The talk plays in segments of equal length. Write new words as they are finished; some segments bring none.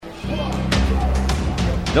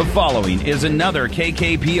The following is another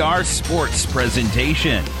KKPR Sports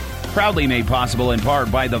presentation. Proudly made possible in part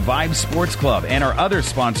by the Vibe Sports Club and our other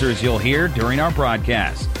sponsors you'll hear during our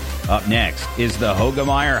broadcast. Up next is the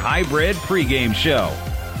Hoegemeyer Hybrid pregame show.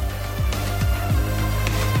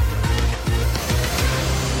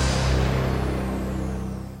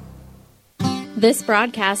 This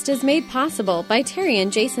broadcast is made possible by Terry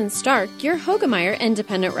and Jason Stark, your Hoegemeyer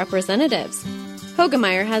independent representatives.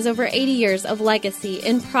 Hoegemeyer has over 80 years of legacy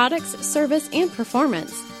in products, service, and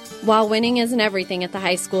performance. While winning isn't everything at the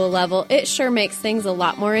high school level, it sure makes things a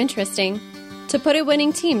lot more interesting. To put a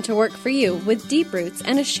winning team to work for you with deep roots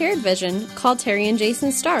and a shared vision, call Terry and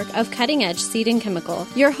Jason Stark of Cutting Edge Seed and Chemical,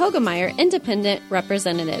 your Hoegemeyer independent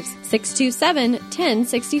representatives,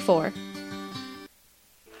 627-1064.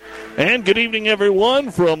 And good evening,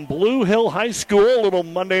 everyone, from Blue Hill High School. A little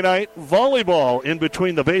Monday night volleyball in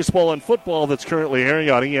between the baseball and football that's currently airing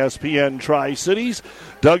on ESPN Tri-Cities.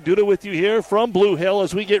 Doug Duda with you here from Blue Hill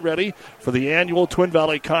as we get ready for the annual Twin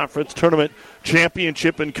Valley Conference Tournament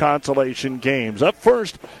Championship and Consolation Games. Up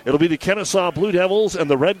first, it'll be the Kenesaw Blue Devils and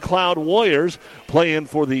the Red Cloud Warriors playing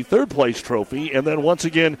for the third-place trophy. And then once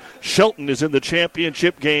again, Shelton is in the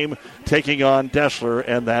championship game taking on Deschler,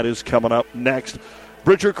 and that is coming up next.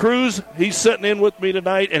 Bridger Cruz, he's sitting in with me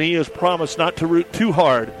tonight, and he has promised not to root too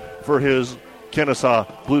hard for his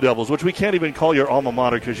Kenesaw Blue Devils, which we can't even call your alma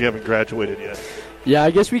mater because you haven't graduated yet. Yeah, I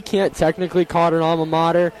guess we can't technically call it an alma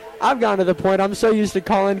mater. I've gotten to the point I'm so used to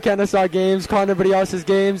calling Kenesaw games, calling everybody else's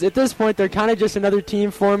games. At this point, they're kind of just another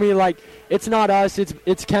team for me. Like, it's not us, it's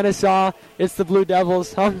Kenesaw, it's the Blue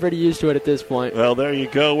Devils. I'm pretty used to it at this point. Well, there you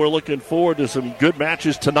go. We're looking forward to some good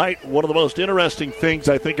matches tonight. One of the most interesting things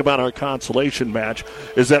I think about our consolation match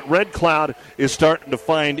is that Red Cloud is starting to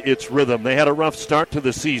find its rhythm. They had a rough start to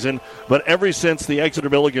the season, but ever since the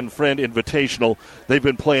Exeter Milligan Friend Invitational, they've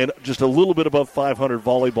been playing just a little bit above 500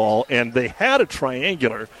 volleyball, and they had a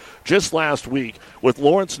triangular just last week with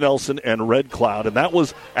Lawrence Nelson and Red Cloud, and that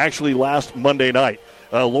was actually last Monday night.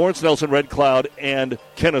 Lawrence Nelson, Red Cloud, and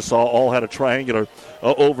Kenesaw all had a triangular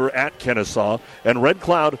over at Kenesaw, and Red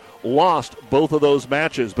Cloud lost both of those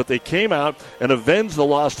matches, but they came out and avenged the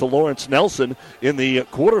loss to Lawrence Nelson in the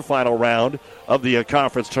quarterfinal round of the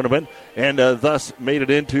conference tournament, and thus made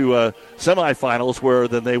it into semifinals where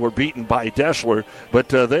then they were beaten by Deschler. But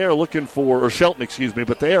they are looking for, or Shelton, excuse me,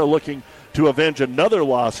 but they are looking to avenge another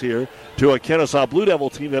loss here to a Kenesaw Blue Devil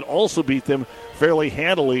team that also beat them fairly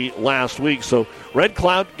handily last week. So Red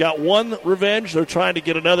Cloud got one revenge. They're trying to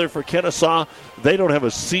get another for Kenesaw. They don't have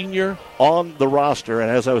a senior on the roster. And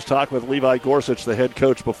as I was talking with Levi Gorsuch, the head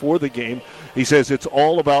coach, before the game, he says it's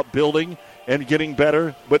all about building and getting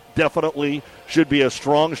better, but definitely should be a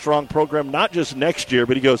strong program, not just next year,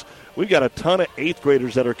 but he goes, we've got a ton of 8th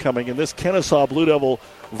graders that are coming, and this Kenesaw Blue Devil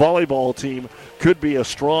volleyball team could be a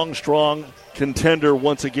strong contender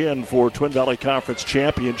once again for Twin Valley Conference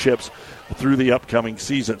championships through the upcoming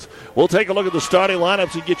seasons. We'll take a look at the starting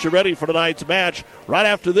lineups and get you ready for tonight's match. Right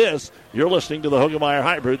after this, you're listening to the Hoegemeyer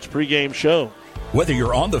Hybrids pregame show. Whether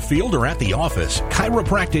you're on the field or at the office,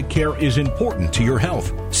 chiropractic care is important to your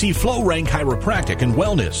health. See Flo Rang Chiropractic and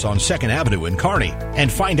Wellness on 2nd Avenue in Kearney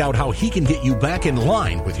and find out how he can get you back in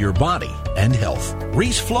line with your body and health.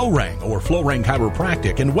 Reese Flo Rang, or Flo Rang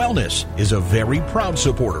Chiropractic and Wellness, is a very proud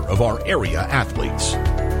supporter of our area athletes.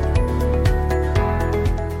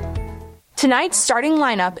 Tonight's starting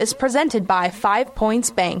lineup is presented by 5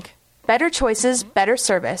 Points Bank. Better choices, better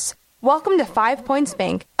service. Welcome to 5 Points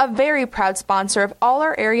Bank, a very proud sponsor of all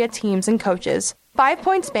our area teams and coaches. 5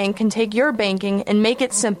 Points Bank can take your banking and make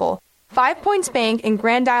it simple. 5 Points Bank in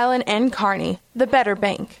Grand Island and Kearney, the better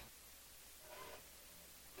bank.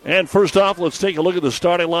 And first off, let's take a look at the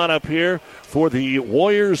starting lineup here for the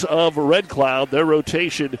Warriors of Red Cloud. Their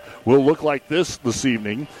rotation will look like this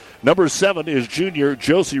evening. Number 7 is junior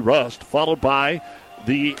Josie Rust, followed by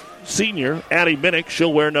the senior Addie Minnick.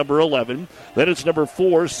 She'll wear number 11. Then it's number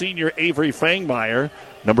 4, senior Avery Fangmeyer.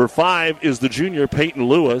 Number 5 is the junior Peyton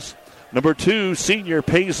Lewis. Number 2, senior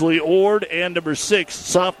Paisley Ord. And number 6,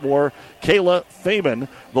 sophomore Kayla Feynman.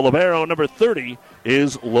 The libero, number 30,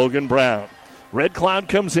 is Logan Brown. Red Cloud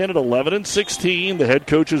comes in at 11-16. The head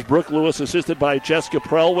coach is Brooke Lewis, assisted by Jessica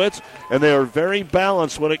Prelwitz, and they are very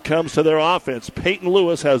balanced when it comes to their offense. Peyton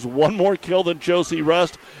Lewis has one more kill than Josie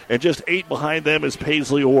Rust, and just 8 behind them is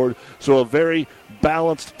Paisley Ord. So a very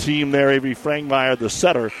balanced team there. Avery Frangmeyer, the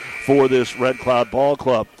setter for this Red Cloud ball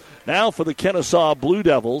club. Now for the Kenesaw Blue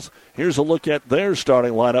Devils, here's a look at their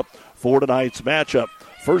starting lineup for tonight's matchup.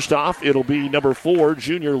 First off, it'll be number 4,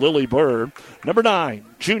 junior Lily Bird. Number 9,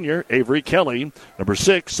 junior Avery Kelly. Number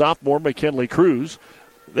 6, sophomore McKinley Cruz.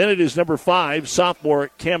 Then it is number 5, sophomore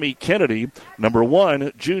Cammie Kennedy. Number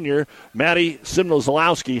 1, junior Maddie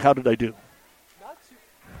Simnozlowski. How did I do?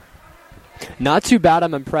 Not too bad.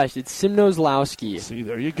 I'm impressed. It's Simnozlowski. See,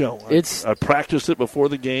 there you go. I practiced it before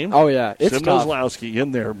the game. Oh yeah, it's Simnozlowski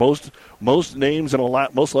in there. Most names and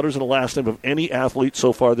most letters in the last name of any athlete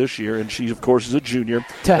so far this year, and she of course is a junior.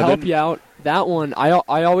 To help you out, that one I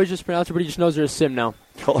always just pronounce. Everybody just knows her as Sim now.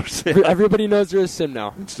 Call her Sim. Everybody knows her as Sim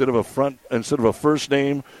now. Instead of a first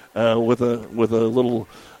name with a little.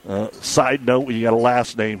 Side note, you got a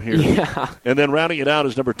last name here. Yeah. And then rounding it out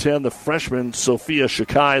is number 10, the freshman Sophia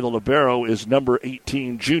Shakai. The libero is number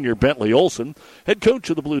 18, junior Bentley Olson. Head coach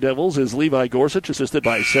of the Blue Devils is Levi Gorsuch, assisted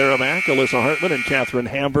by Sarah Mack, Alyssa Hartman, and Catherine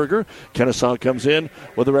Hamburger. Kenesaw comes in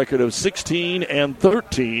with a record of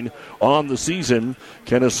 16-13 on the season.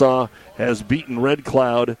 Kenesaw has beaten Red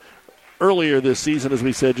Cloud earlier this season, as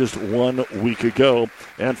we said, just 1 week ago.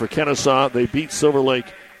 And for Kenesaw, they beat Silver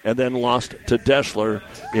Lake and then lost to Deschler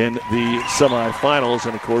in the semifinals.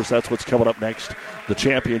 And, of course, that's what's coming up next, the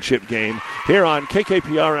championship game. Here on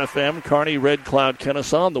KKPR-FM, Kearney, Red Cloud,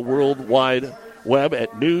 Kenesaw, on the World Wide Web at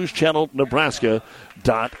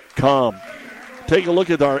newschannelnebraska.com. Take a look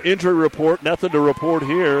at our injury report. Nothing to report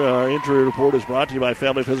here. Our injury report is brought to you by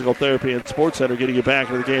Family Physical Therapy and Sports Center, getting you back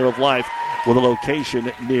into the game of life with a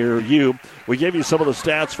location near you. We gave you some of the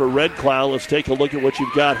stats for Red Cloud. Let's take a look at what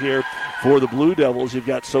you've got here for the Blue Devils. You've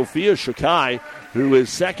got Sophia Shakai, who is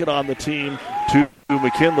second on the team to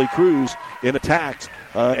McKinley Cruz in attacks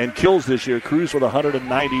and kills this year. Cruz with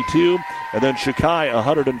 192, and then Shakai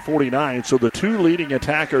 149. So the two leading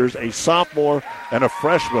attackers, a sophomore and a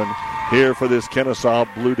freshman, here for this Kenesaw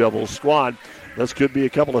Blue Devils squad. This could be a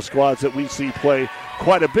couple of squads that we see play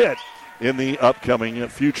quite a bit in the upcoming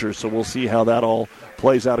future. So we'll see how that all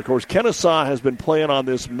plays out. Of course, Kenesaw has been playing on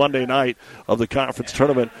this Monday night of the conference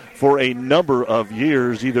tournament for a number of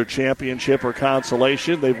years, either championship or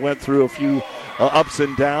consolation. They've went through a few ups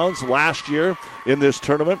and downs last year in this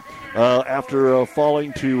tournament. After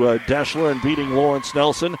falling to Deschler and beating Lawrence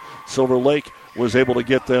Nelson, Silver Lake was able to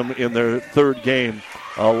get them in their third game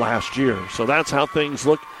last year. So that's how things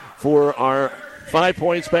look for our 5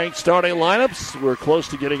 Points Bank starting lineups. We're close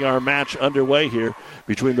to getting our match underway here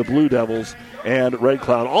between the Blue Devils and Red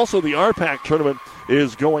Cloud. Also, the RPAC tournament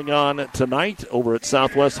is going on tonight over at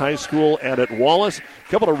Southwest High School and at Wallace. A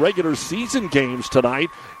couple of regular season games tonight.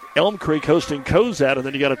 Elm Creek hosting Cozad, and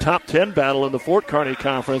then you got a top 10 battle in the Fort Kearney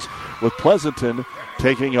Conference with Pleasanton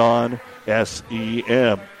taking on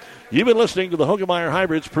SEM. You've been listening to the Hoegemeyer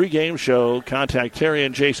Hybrids pregame show. Contact Terry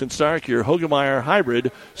and Jason Stark, your Hoegemeyer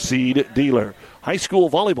Hybrid seed dealer. High school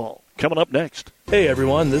volleyball coming up next. Hey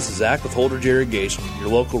everyone, this is Zach with Holdridge Irrigation, your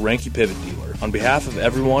local Ranky Pivot dealer. On behalf of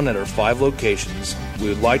everyone at our 5 locations, we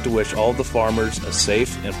would like to wish all of the farmers a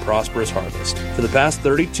safe and prosperous harvest. For the past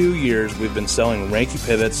 32 years, we've been selling Ranky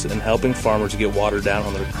Pivots and helping farmers get water down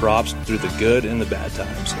on their crops through the good and the bad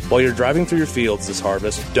times. While you're driving through your fields this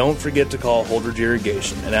harvest, don't forget to call Holdridge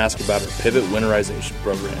Irrigation and ask about our Pivot Winterization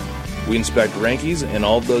program. We inspect Rankies and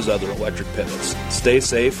all of those other electric pivots. Stay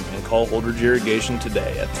safe and call Holdridge Irrigation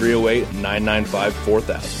today at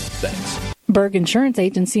 308-995-4000. Thanks. Berg Insurance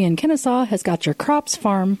Agency in Kenesaw has got your crops,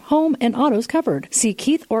 farm, home, and autos covered. See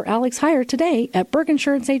Keith or Alex Heyer today at Berg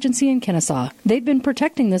Insurance Agency in Kenesaw. They've been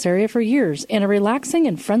protecting this area for years in a relaxing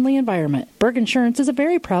and friendly environment. Berg Insurance is a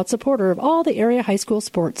very proud supporter of all the area high school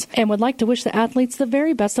sports and would like to wish the athletes the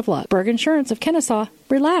very best of luck. Berg Insurance of Kenesaw.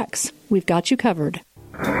 Relax. We've got you covered.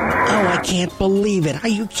 Oh, I can't believe it. Are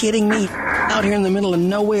you kidding me? Out here in the middle of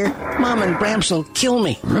nowhere, Mom and Bramps will kill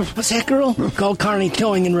me. What's that, girl? Call Kearney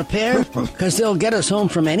Towing and Repair? Because they'll get us home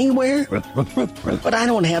from anywhere? But I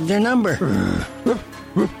don't have their number.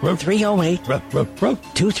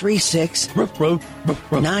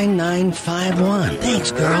 308-236-9951.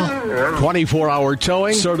 Thanks, girl. 24-hour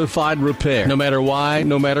towing, certified repair. No matter why,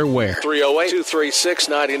 no matter where.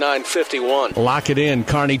 308-236-9951. Lock it in,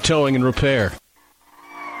 Kearney Towing and Repair.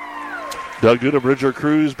 Doug Duda, Bridger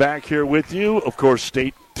Cruz back here with you. Of course,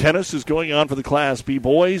 state tennis is going on for the Class B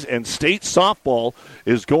boys, and state softball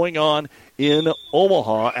is going on in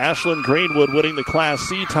Omaha. Ashland Greenwood winning the Class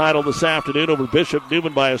C title this afternoon over Bishop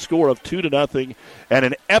Newman by a score of 2-0. And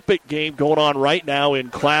an epic game going on right now in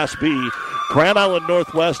Class B. Grand Island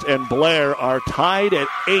Northwest and Blair are tied at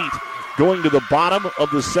 8. Going to the bottom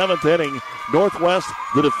of the 7th inning. Northwest,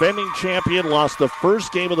 the defending champion, lost the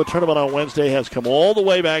first game of the tournament on Wednesday, has come all the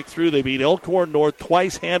way back through. They beat Elkhorn North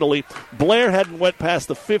twice handily. Blair hadn't went past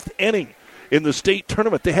the 5th inning in the state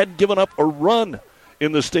tournament. They hadn't given up a run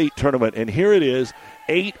in the state tournament. And here it is,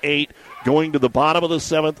 8-8, going to the bottom of the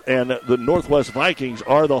 7th, and the Northwest Vikings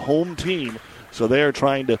are the home team So they are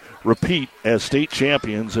trying to repeat as state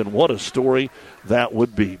champions, and what a story that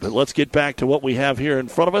would be. But let's get back to what we have here in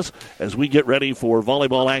front of us as we get ready for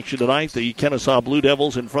volleyball action tonight. The Kenesaw Blue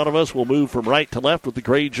Devils in front of us will move from right to left with the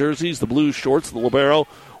gray jerseys, the blue shorts, the libero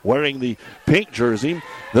wearing the pink jersey.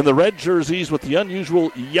 Then the red jerseys with the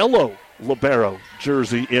unusual yellow libero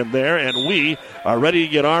jersey in there. And we are ready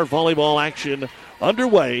to get our volleyball action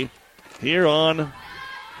underway here on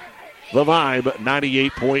the Vibe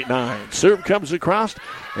 98.9. Serve comes across,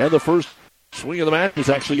 and the first swing of the match is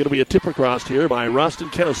actually going to be a tip across here by Rust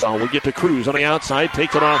and Kenesaw. We'll get to Cruz on the outside,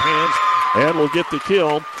 takes it off hands, and we'll get the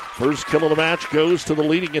kill. First kill of the match goes to the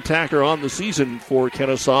leading attacker on the season for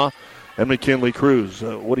Kenesaw, and McKinley Cruz.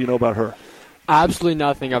 What do you know about her? Absolutely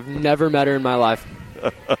nothing. I've never met her in my life.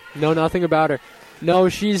 Know nothing about her. No,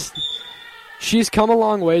 she's come a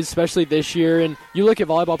long ways, especially this year. And you look at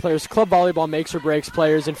volleyball players, club volleyball makes or breaks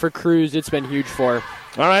players, and for Cruz, it's been huge for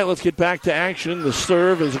her. All right, let's get back to action. The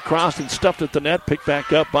serve is across and stuffed at the net, picked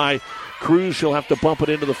back up by Cruz. She'll have to bump it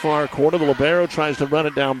into the far corner. The libero tries to run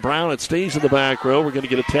it down Brown. It stays in the back row. We're going to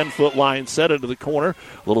get a 10-foot line set into the corner.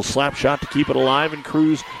 A little slap shot to keep it alive, and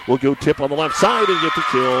Cruz will go tip on the left side and get the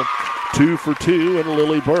kill. 2 for 2, and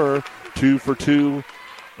Lily Burr 2 for 2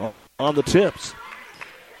 on the tips.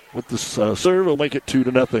 With the serve, will make it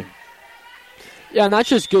 2-0. Yeah, and that's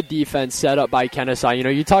just good defense set up by Kenesaw. You know,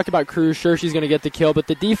 you talk about Cruz, sure she's going to get the kill, but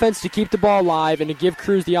the defense to keep the ball alive and to give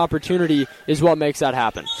Cruz the opportunity is what makes that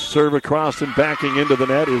happen. Serve across and backing into the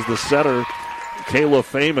net is the setter, Kayla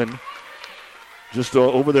Feynman. Just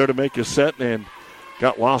over there to make a set and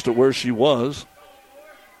got lost at where she was.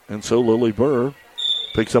 And so Lily Burr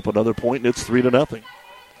picks up another point, and it's 3-0.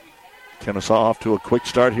 Kenesaw off to a quick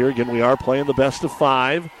start here. Again, we are playing the best of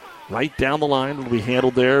 5. Right down the line will be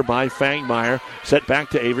handled there by Fangmeyer. Set back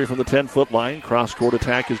to Avery from the 10-foot line. Cross-court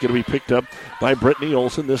attack is going to be picked up by Brittany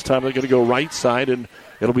Olson. This time they're going to go right side, and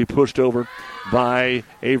it'll be pushed over by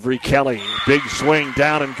Avery Kelly. Big swing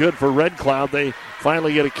down and good for Red Cloud. They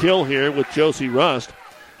finally get a kill here with Josie Rust.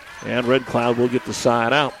 And Red Cloud will get the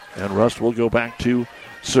side out. And Rust will go back to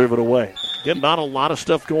serve it away. Again, not a lot of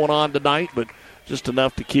stuff going on tonight, but just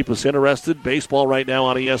enough to keep us interested. Baseball right now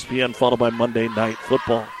on ESPN, followed by Monday Night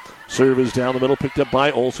Football. Serve is down the middle, picked up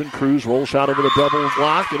by Olsen. Cruz roll shot over the double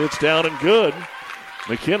block, and it's down and good.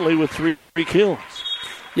 McKinley with 3 kills.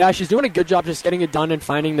 Yeah, she's doing a good job just getting it done and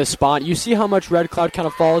finding the spot. You see how much Red Cloud kind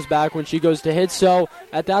of falls back when she goes to hit. So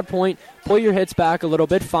at that point, pull your hits back a little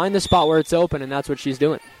bit, find the spot where it's open, and that's what she's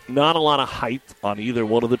doing. Not a lot of height on either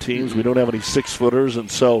one of the teams. We don't have any 6-footers, and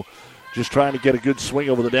so just trying to get a good swing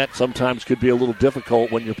over the net sometimes could be a little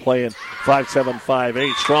difficult when you're playing 5-7,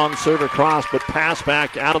 5-8. Strong serve across, but pass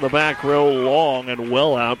back out of the back row, long and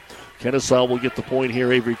well out. Kenesaw will get the point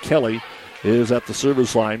here. Avery Kelly is at the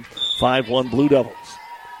service line. 5-1 Blue Devils.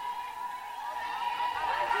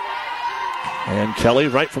 And Kelly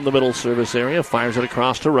right from the middle service area fires it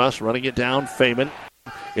across to Russ, running it down. Feynman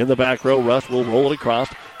in the back row. Russ will roll it across.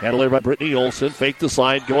 Handled by Brittany Olsen. Fake the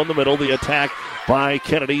slide, go in the middle. The attack by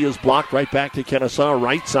Kennedy is blocked right back to Kenesaw.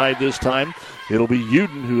 Right side this time. It'll be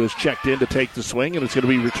Uden who has checked in to take the swing, and it's going to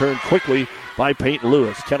be returned quickly by Peyton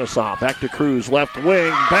Lewis. Kenesaw back to Cruz. Left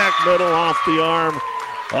wing, back middle off the arm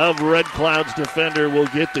of Red Cloud's defender will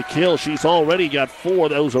get the kill. She's already got 4.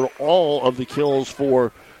 Those are all of the kills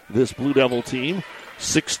for this Blue Devil team.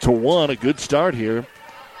 6-1, a good start here.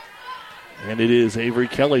 And it is Avery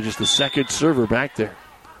Kelly, just the second server back there.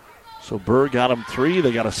 So Burr got them 3.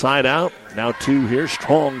 They got a side out. Now 2 here.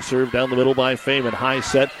 Strong serve down the middle by Feynman. High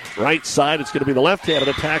set. Right side. It's going to be the left-handed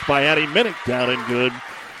attack by Addie Minnick. Down and good.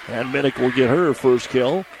 And Minnick will get her first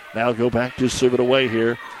kill. Now go back to serve it away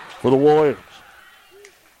here for the Warriors.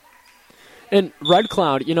 And Red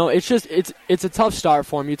Cloud, you know, it's a tough start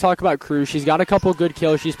for him. You talk about Cruz. She's got a couple good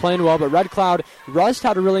kills. She's playing well. But Red Cloud, Rust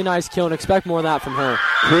had a really nice kill, and expect more of that from her.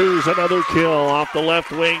 Cruz, another kill off the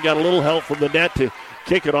left wing. Got a little help from the net to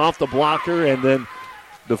kick it off the blocker and then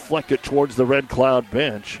deflect it towards the Red Cloud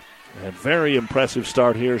bench. And very impressive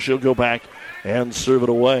start here. She'll go back and serve it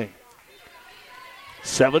away.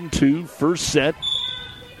 7-2, first set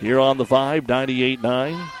here on the Vibe,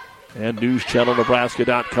 98.9 and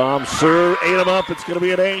NewsChannelNebraska.com. Serve, ate him up. It's going to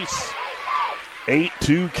be an ace.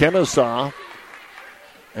 8-2 Kenesaw.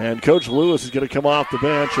 And Coach Lewis is going to come off the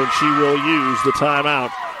bench, and she will use the timeout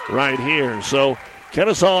right here. So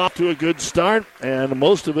Kenesaw off to a good start, and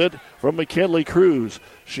most of it from McKinley Cruz.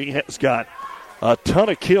 She has got a ton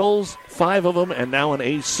of kills, 5 of them, and now an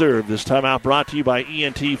ace serve. This timeout brought to you by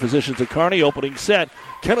ENT Physicians of Kearney. Opening set,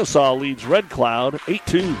 Kenesaw leads Red Cloud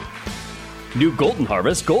 8-2. New Golden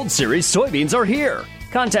Harvest Gold Series soybeans are here.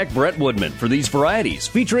 Contact Brett Woodman for these varieties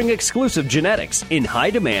featuring exclusive genetics in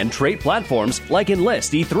high-demand trait platforms like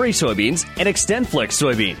Enlist E3 soybeans and XtendFlex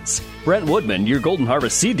soybeans. Brett Woodman, your Golden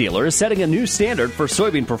Harvest seed dealer, is setting a new standard for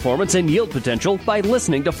soybean performance and yield potential by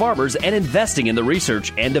listening to farmers and investing in the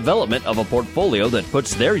research and development of a portfolio that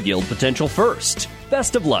puts their yield potential first.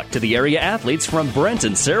 Best of luck to the area athletes from Brent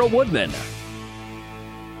and Sarah Woodman.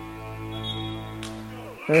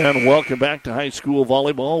 And welcome back to high school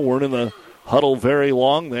volleyball. We're in the huddle very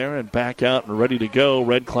long there and back out and ready to go.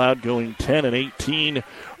 Red Cloud going 10-18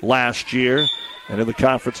 last year. And in the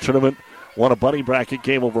conference tournament, won a buddy bracket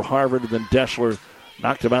game over Harvard, and then Deschler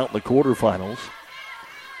knocked him out in the quarterfinals.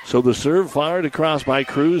 So the serve fired across by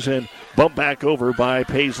Cruz and bumped back over by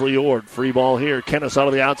Paisley Ord. Free ball here. Kenesaw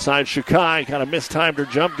to the outside. Shikai kind of mistimed her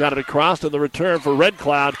jump, got it across, and the return for Red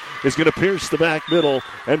Cloud is going to pierce the back middle,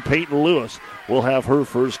 and Peyton Lewis will have her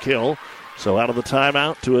first kill. So out of the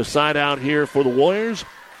timeout to a side out here for the Warriors,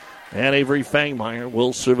 and Avery Fangmeyer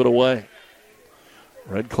will serve it away.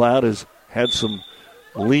 Red Cloud has had some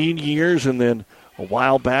lean years, and then a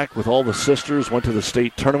while back with all the sisters went to the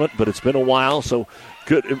state tournament, but it's been a while, so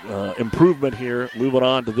good improvement here moving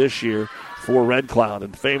on to this year for Red Cloud.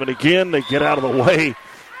 And Fayman again, they get out of the way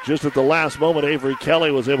just at the last moment. Avery Kelly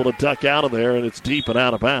was able to duck out of there, and it's deep and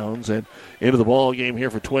out of bounds. And into the ball game here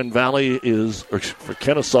for Twin Valley for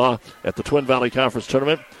Kenesaw at the Twin Valley Conference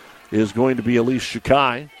Tournament is going to be Elise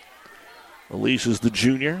Shikai. Elise is the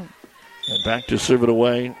junior, and back to serve it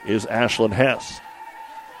away is Ashlyn Hess.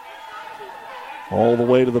 All the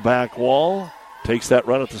way to the back wall. Takes that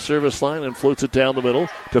run at the service line and floats it down the middle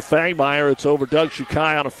to Fangmeyer. It's over Doug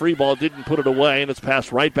Shikai on a free ball. Didn't put it away, and it's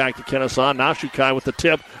passed right back to Kenesaw. Now Shikai with the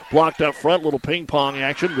tip. Blocked up front. Little ping-pong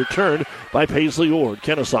action. Returned by Paisley Ord.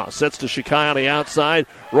 Kenesaw sets to Shikai on the outside.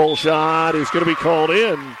 Roll shot is going to be called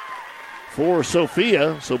in for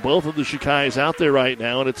Sophia. So both of the Shikais out there right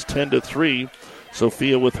now, and it's 10-3.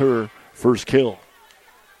 Sophia with her first kill.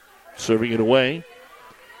 Serving it away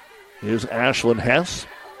is Ashlyn Hess.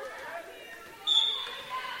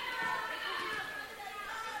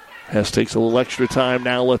 Hess takes a little extra time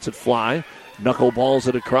now, lets it fly. Knuckleballs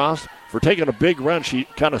it across. For taking a big run, she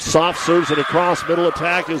kind of soft serves it across. Middle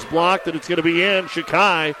attack is blocked, and it's going to be in.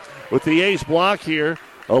 Shikai with the ace block here.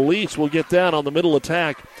 Elise will get down on the middle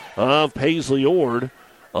attack of Paisley Ord.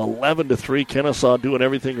 11-3. Kenesaw doing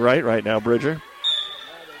everything right now, Bridger.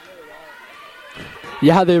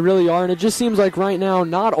 Yeah, they really are, and it just seems like right now,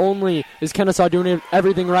 not only is Kenesaw doing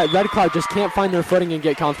everything right, Red Cloud just can't find their footing and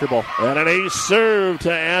get comfortable. And an ace serve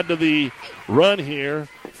to add to the run here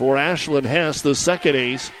for Ashlyn Hess, the second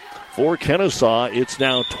ace for Kenesaw. It's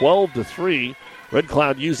now 12-3. Red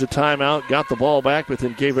Cloud used the timeout, got the ball back, but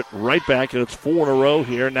then gave it right back, and it's 4 in a row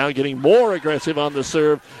here. Now getting more aggressive on the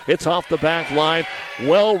serve. It's off the back line,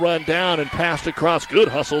 well run down and passed across. Good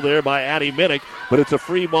hustle there by Addie Minnick, but it's a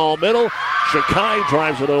free ball middle. Shikai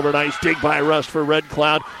drives it over. Nice dig by Rust for Red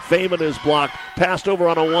Cloud. Fayman is blocked. Passed over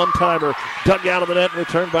on a one-timer. Dug out of the net and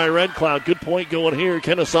returned by Red Cloud. Good point going here.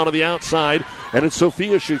 Kenesaw to the outside. And it's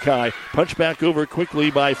Sophia Shikai. Punched back over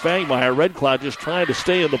quickly by Fangmeyer. Red Cloud just trying to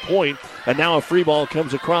stay in the point. And now a free ball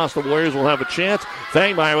comes across. The Warriors will have a chance.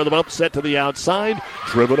 Fangmeyer with them upset to the outside.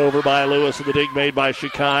 Driven over by Lewis, and the dig made by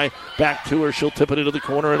Shikai. Back to her. She'll tip it into the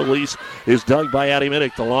corner, and Elise is dug by Addie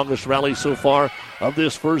Minnick. The longest rally so far of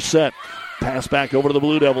this first set. Pass back over to the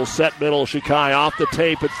Blue Devils. Set middle. Shikai off the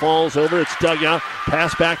tape. It falls over. It's dug out.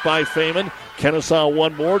 Pass back by Fayman. Kenesaw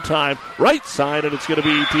one more time. Right side, and it's going to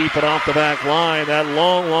be deep and off the back line. That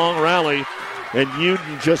long rally. And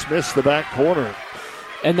Uden just missed the back corner.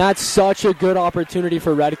 And that's such a good opportunity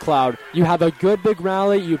for Red Cloud. You have a good big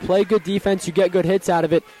rally. You play good defense. You get good hits out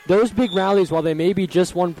of it. Those big rallies, while they may be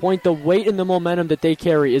just 1 point, the weight and the momentum that they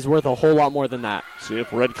carry is worth a whole lot more than that. See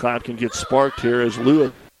if Red Cloud can get sparked here as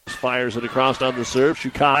Lewis fires it across on the serve.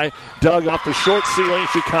 Shikai dug off the short ceiling.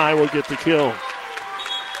 Shikai will get the kill.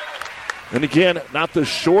 And again, not the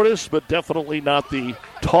shortest, but definitely not the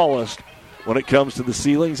tallest when it comes to the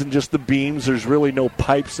ceilings and just the beams. There's really no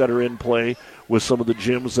pipes that are in play with some of the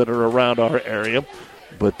gyms that are around our area.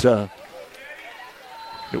 But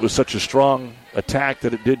it was such a strong attack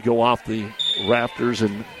that it did go off the rafters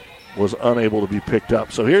and was unable to be picked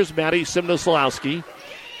up. So here's Maddie Simnoslawski.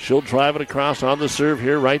 She'll drive it across on the serve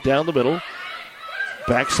here, right down the middle.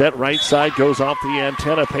 Back set right side, goes off the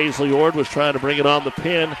antenna. Paisley Ord was trying to bring it on the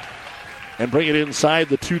pin and bring it inside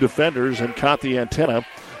the two defenders and caught the antenna.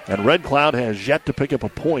 And Red Cloud has yet to pick up a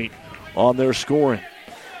point on their scoring.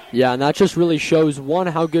 Yeah, and that just really shows, one,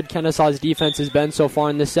 how good Kenesaw's defense has been so far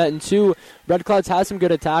in this set, and two, Red Cloud's had some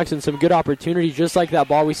good attacks and some good opportunities, just like that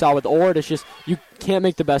ball we saw with Ord. It's just you can't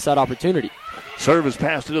make the best of that opportunity. Serve is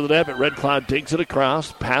passed into the net, but Red Cloud digs it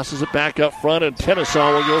across, passes it back up front, and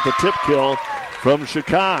Kenesaw will go with the tip kill from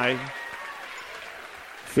Shikai.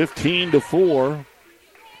 15-4.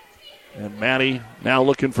 And Maddie now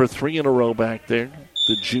looking for 3 in a row back there,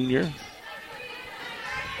 the junior.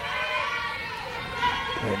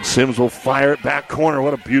 And Sims will fire it back corner.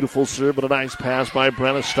 What a beautiful serve, but a nice pass by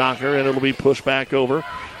Brenna Stocker, and it'll be pushed back over,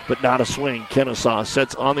 but not a swing. Kenesaw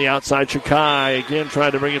sets on the outside. Shikai again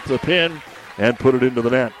trying to bring it to the pin and put it into the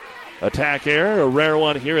net. Attack error, a rare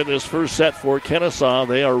one here in this first set for Kenesaw.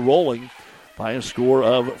 They are rolling by a score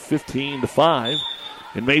of 15-5.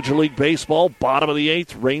 In Major League Baseball, bottom of the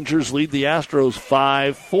 8th, Rangers lead the Astros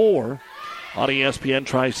 5-4 on ESPN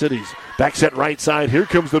Tri-Cities. Back set right side. Here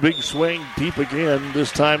comes the big swing. Deep again.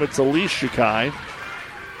 This time it's Elise Shikai.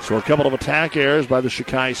 So a couple of attack errors by the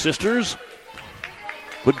Shikai sisters.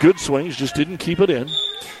 But good swings, just didn't keep it in.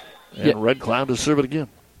 And Red Cloud to serve it again.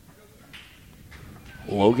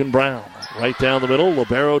 Logan Brown right down the middle.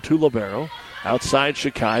 Libero to Libero. Outside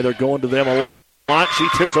Shikai. They're going to them a lot. She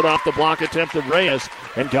tips it off the block attempt of Reyes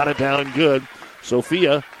and got it down and good.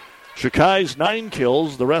 Sophia, Shikai's 9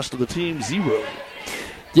 kills. The rest of the team 0.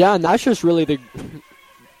 Yeah, and that's just really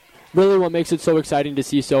what makes it so exciting to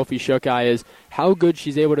see Sophie Shikai is how good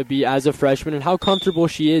she's able to be as a freshman and how comfortable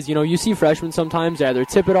she is. You know, you see freshmen sometimes, they either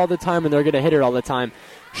tip it all the time and they're going to hit it all the time.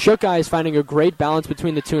 Shikai is finding a great balance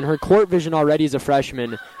between the two, and her court vision already as a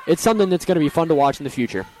freshman. It's something that's going to be fun to watch in the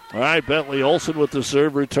future. All right, Bentley Olsen with the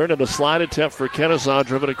serve return and a slide attempt for Kenesaw,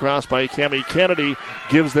 driven across by Cami Kennedy.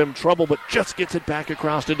 Gives them trouble, but just gets it back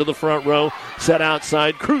across into the front row. Set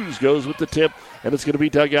outside. Cruz goes with the tip, and it's going to be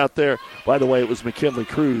dug out there. By the way, it was McKinley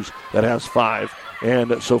Cruz that has 5,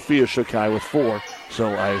 and Sophia Shikai with 4. So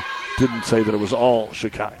I didn't say that it was all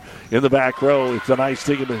Shikai. In the back row, it's a nice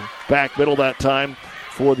thing in the back middle that time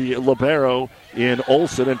for the libero in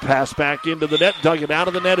Olsen, and pass back into the net. Dug it out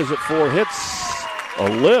of the net. Is it 4 hits? A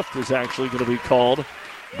lift is actually going to be called.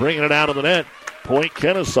 Bringing it out of the net. Point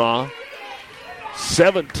Kenesaw,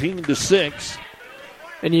 17-6.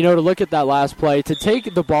 And, you know, to look at that last play, to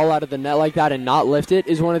take the ball out of the net like that and not lift it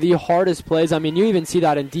is one of the hardest plays. I mean, you even see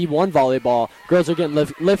that in D1 volleyball. Girls are getting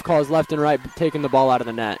lift calls left and right, taking the ball out of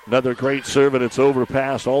the net. Another great serve, and it's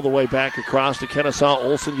overpassed all the way back across to Kenesaw.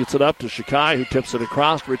 Olsen gets it up to Shikai, who tips it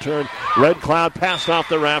across. Return, Red Cloud passed off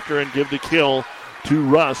the rafter and give the kill to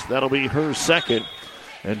Russ. That'll be her second.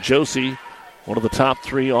 And Josie, one of the top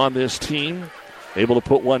 3 on this team, able to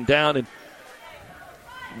put one down. And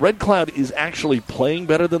Red Cloud is actually playing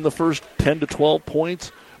better than the first 10 to 12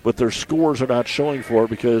 points, but their scores are not showing for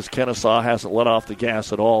it because Kenesaw hasn't let off the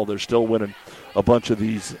gas at all. They're still winning a bunch of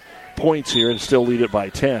these points here and still lead it by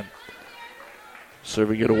 10.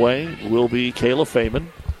 Serving it away will be Kayla Feynman.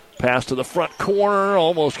 Pass to the front corner.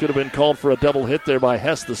 Almost could have been called for a double hit there by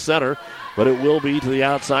Hess, the center, but it will be to the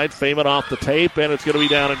outside. Feynman off the tape, and it's going to be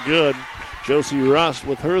down and good. Josie Rust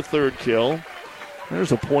with her 3rd kill.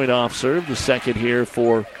 There's a point off serve, the second here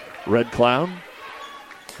for Red Cloud.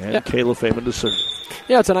 And Kayla Feynman to serve.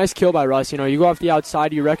 Yeah, it's a nice kill by Russ. You know, you go off the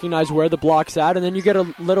outside, you recognize where the block's at, and then you get a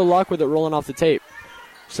little luck with it rolling off the tape.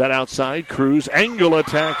 Set outside, Cruz. Angle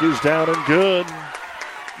attack is down and good.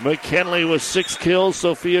 McKinley with 6 kills.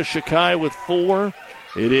 Sophia Shikai with 4.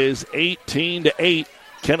 It is 18-8.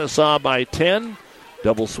 Kenesaw by 10.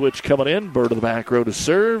 Double switch coming in. Bird to the back row to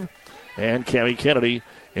serve. And Cami Kennedy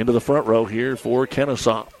into the front row here for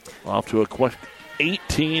Kenesaw. Off to a quick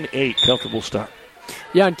 18-8 comfortable start.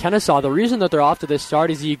 Yeah, and Kenesaw, the reason that they're off to this start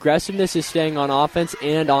is the aggressiveness is staying on offense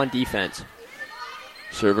and on defense.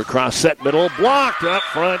 Serve across set middle, blocked up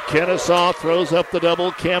front. Kenesaw throws up the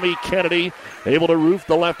double. Cami Kennedy able to roof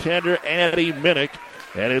the left-hander Addie Minnick,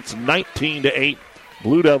 and it's 19-8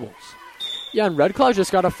 Blue Devils. Yeah, and Red Cloud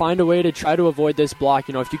just got to find a way to try to avoid this block.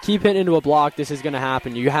 You know, if you keep hitting into a block, this is going to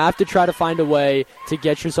happen. You have to try to find a way to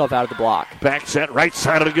get yourself out of the block. Back set, right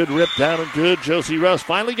side of a good rip, down and good. Josie Russ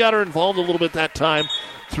finally got her involved a little bit that time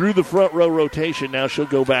through the front row rotation. Now she'll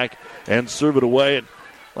go back and serve it away. And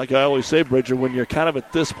like I always say, Bridger, when you're kind of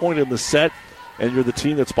at this point in the set and you're the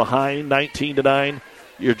team that's behind 19-9,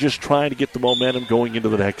 you're just trying to get the momentum going into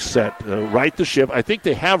the next set. Right the ship. I think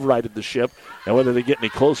they have righted the ship. And whether they get any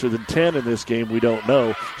closer than 10 in this game, we don't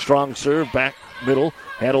know. Strong serve, back middle,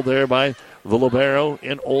 handled there by the libero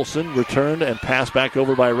in Olsen. Returned and passed back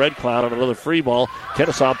over by Red Cloud on another free ball.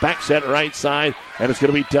 Kenesaw back set right side, and it's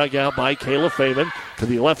going to be dug out by Kayla Feynman to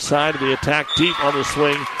the left side of the attack, deep on the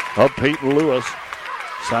swing of Peyton Lewis.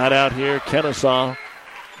 Side out here, Kenesaw.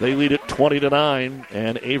 They lead it 20-9,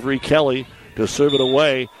 and Avery Kelly to serve it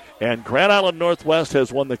away. And Grand Island Northwest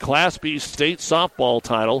has won the Class B state softball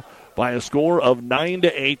title by a score of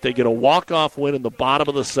 9-8. They get a walk-off win in the bottom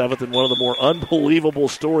of the 7th, and one of the more unbelievable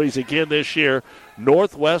stories again this year,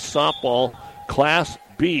 Northwest softball Class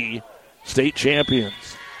B state champions.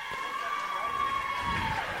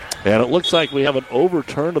 And it looks like we have an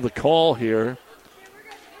overturn of the call here.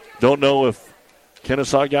 Don't know if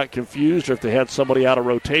Kenesaw got confused or if they had somebody out of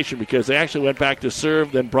rotation, because they actually went back to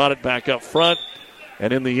serve, then brought it back up front.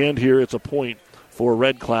 And in the end here, it's a point for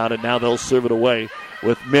Red Cloud, and now they'll serve it away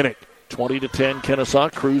with Minnick. 20-10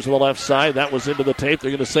 Kenesaw. Cruz on the left side. That was into the tape.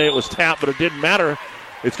 They're going to say it was tapped, but it didn't matter.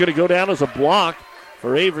 It's going to go down as a block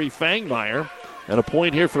for Avery Fangmeyer. And a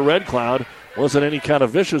point here for Red Cloud. Wasn't any kind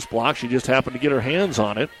of vicious block. She just happened to get her hands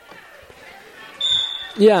on it.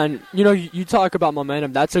 Yeah, and you talk about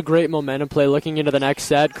momentum. That's a great momentum play looking into the next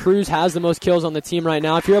set. Cruz has the most kills on the team right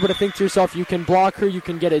now. If you're able to think to yourself, you can block her, you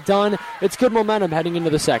can get it done, it's good momentum heading into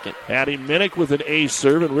the second. Addie Minnick with an ace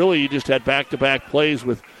serve, and really you just had back-to-back plays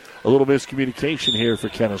with a little miscommunication here for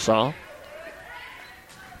Kenesaw.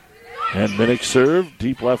 And Minnick serve,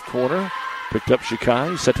 deep left corner. Picked up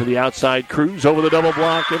Shikai, set to the outside. Cruz over the double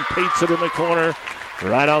block and paints it in the corner.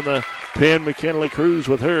 Right on the pin, McKinley Cruz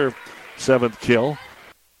with her 7th kill.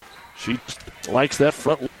 She likes that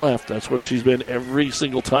front left. That's what she's been every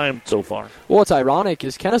single time so far. Well, what's ironic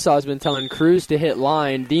is Kenesaw has been telling Cruz to hit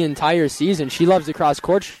line the entire season. She loves the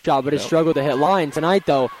cross-court shot, but has struggled to hit line. Tonight,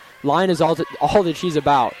 though, line is all that she's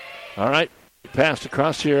about. All right. Passed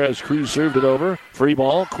across here as Cruz served it over. Free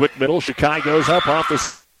ball, quick middle. Shikai goes up off the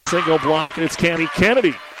single block, and it's Cami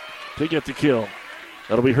Kennedy to get the kill.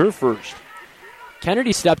 That'll be her first.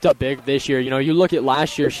 Kennedy stepped up big this year. You look at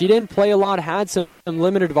last year, she didn't play a lot, had some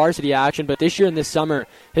limited varsity action, but this year and this summer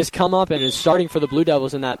has come up and is starting for the Blue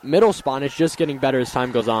Devils in that middle spot. It's just getting better as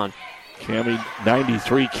time goes on. Cami,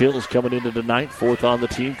 93 kills coming into tonight, 4th on the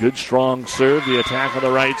team. Good, strong serve. The attack on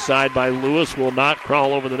the right side by Lewis will not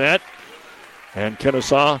crawl over the net. And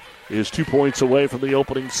Kenesaw is 2 points away from the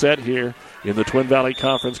opening set here in the Twin Valley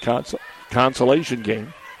Conference consolation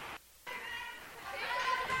game.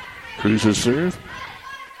 Cruz's serve.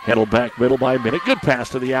 Handled back middle by Minnick. Good pass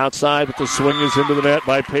to the outside, but the swing is into the net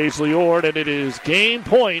by Paisley Ord, and it is game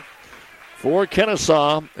point for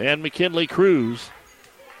Kenesaw and McKinley Cruz.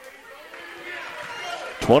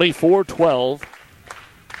 24-12.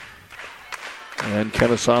 And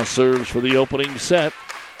Kenesaw serves for the opening set.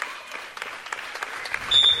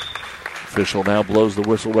 Official now blows the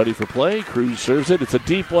whistle ready for play. Cruz serves it. It's a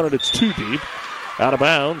deep one, and it's too deep. Out of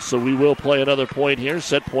bounds, so we will play another point here.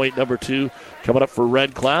 Set point number 2 coming up for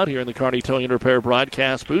Red Cloud here in the Kearney Towing and Repair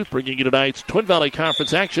broadcast booth, bringing you tonight's Twin Valley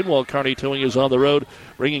Conference action while Kearney Towing is on the road,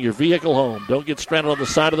 bringing your vehicle home. Don't get stranded on the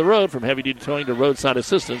side of the road. From heavy-duty towing to roadside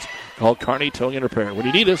assistance, call Kearney Towing and Repair. When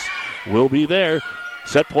you need us, we'll be there.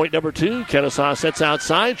 Set point number 2, Kenesaw sets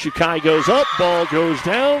outside. Shikai goes up, ball goes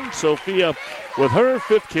down. Sophia with her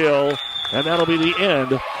 5th kill, and that'll be the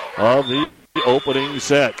end of the opening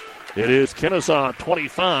set. It is Kenesaw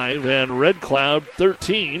 25 and Red Cloud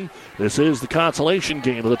 13. This is the consolation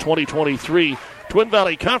game of the 2023 Twin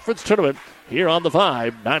Valley Conference Tournament here on the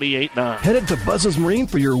Vibe 98.9. Headed to Buzz's Marine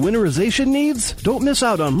for your winterization needs? Don't miss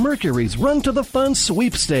out on Mercury's Run to the Fun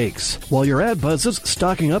sweepstakes. While you're at Buzz's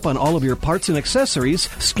stocking up on all of your parts and accessories,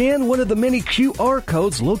 scan one of the many QR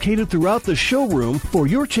codes located throughout the showroom for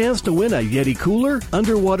your chance to win a Yeti cooler,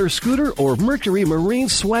 underwater scooter, or Mercury Marine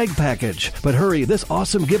swag package. But hurry, this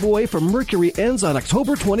awesome giveaway from Mercury ends on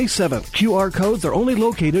October 27th. QR codes are only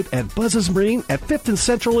located at Buzz's Marine at 5th and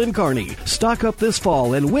Central in Kearney. Stock up this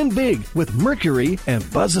fall and win big with Mercury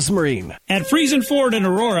and Buzz's Marine. At Friesen Ford in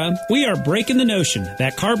Aurora, we are breaking the notion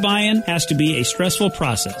that car buying has to be a stressful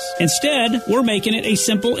process. Instead, we're making it a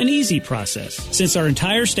simple and easy process, since our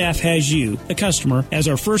entire staff has you, the customer, as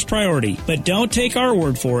our first priority. But don't take our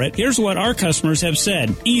word for it. Here's what our customers have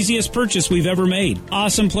said. Easiest purchase we've ever made.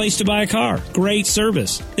 Awesome place to buy a car. Great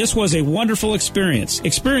service. This was a wonderful experience.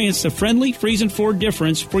 Experience the friendly Friesen Ford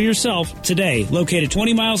difference for yourself today. Located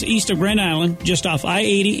 20 miles east of Grand Island, just off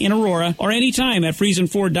I-80 in Aurora, or anytime at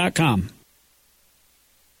FriesenFord.com.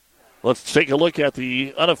 Let's take a look at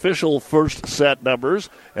the unofficial first set numbers,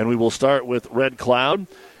 and we will start with Red Cloud.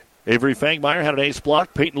 Avery Fangmeyer had an ace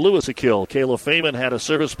block. Peyton Lewis a kill. Kayla Feynman had a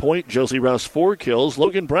service point. Josie Russ 4 kills.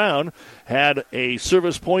 Logan Brown had a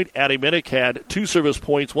service point. Addie Minnick had 2 service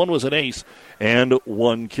points. 1 was an ace and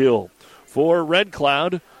 1 kill. For Red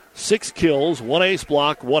Cloud, 6 kills, 1 ace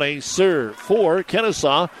block, 1 ace serve. For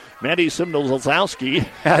Kenesaw, Mandy Simnolzowski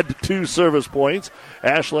had 2 service points.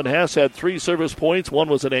 Ashlyn Hess had 3 service points. 1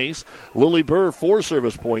 was an ace. Lily Burr, 4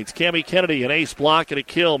 service points. Cammie Kennedy, an ace block and a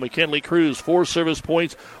kill. McKinley Cruz, 4 service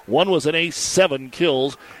points. 1 was an ace, 7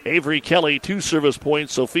 kills. Avery Kelly, 2 service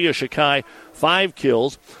points. Sophia Shakai, 5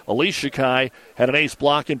 kills. Elise Shakai had an ace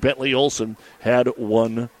block, and Bentley Olson had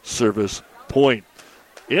 1 service point.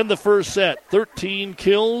 In the first set, 13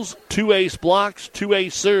 kills, 2 ace blocks, 2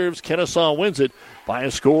 ace serves. Kenesaw wins it by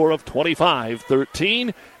a score of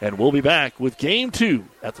 25-13. And we'll be back with Game 2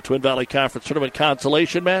 at the Twin Valley Conference Tournament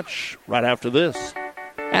consolation match right after this.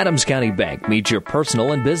 Adams County Bank meets your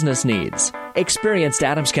personal and business needs. Experienced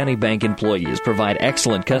Adams County Bank employees provide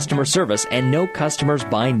excellent customer service and know customers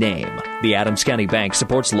by name. The Adams County Bank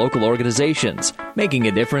supports local organizations, making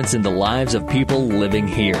a difference in the lives of people living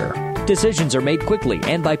here. Decisions are made quickly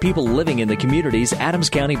and by people living in the communities Adams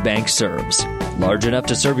County Bank serves. Large enough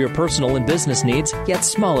to serve your personal and business needs, yet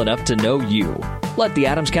small enough to know you. Let the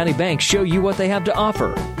Adams County Bank show you what they have to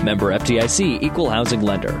offer. Member FDIC, Equal Housing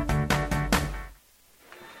Lender.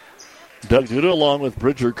 Doug Duda along with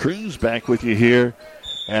Bridger Cruz back with you here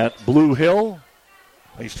at Blue Hill.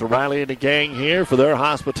 Thanks to Riley and the gang here for their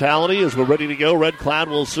hospitality as we're ready to go. Red Cloud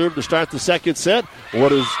will serve to start the second set. What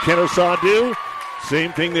does Kenesaw do?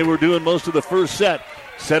 Same thing they were doing most of the first set.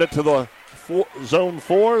 Set it to the zone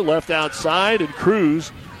 4, left outside, and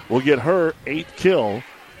Cruz will get her 8th kill.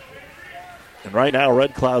 And right now,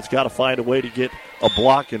 Red Cloud's got to find a way to get a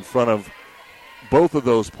block in front of both of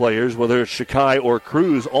those players, whether it's Shakai or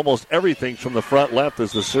Cruz. Almost everything from the front left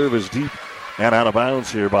as the serve is deep and out of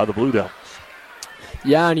bounds here by the Blue Devils.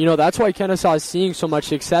 Yeah, and that's why Kenesaw is seeing so much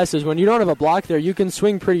success is when you don't have a block there, you can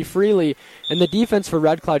swing pretty freely. And the defense for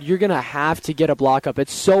Red Cloud, you're going to have to get a block up.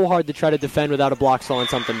 It's so hard to try to defend without a block slowing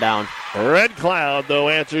something down. Red Cloud, though,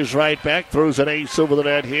 answers right back, throws an ace over the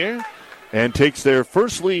net here, and takes their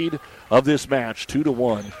first lead of this match,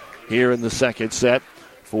 2-1 here in the second set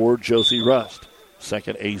for Josie Rust.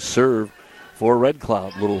 Second ace serve for Red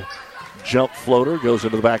Cloud. Little jump floater goes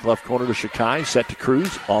into the back left corner to Shakai. Set to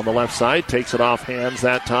Cruz on the left side. Takes it off hands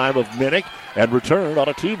that time of Minnick and returned on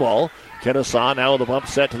a 2-ball. Kenesaw now with a bump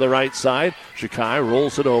set to the right side. Shakai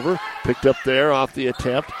rolls it over. Picked up there off the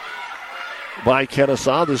attempt by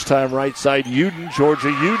Kenesaw. This time right side Uden. Georgia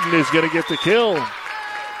Uden is going to get the kill.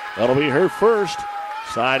 That'll be her first.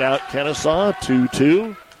 Side out Kenesaw,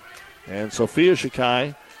 2-2. And Sophia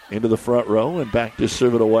Shakai into the front row and back to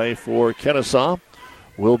serve it away for Kenesaw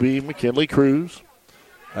will be McKinley Cruz.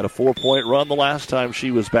 Had a 4-point run the last time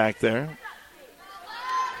she was back there.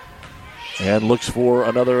 And looks for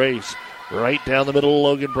another ace. Right down the middle,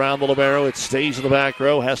 Logan Brown, the libero. It stays in the back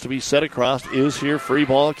row, has to be set across. Is here, free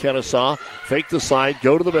ball, Kenesaw. Fake the slide,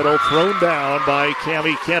 go to the middle, thrown down by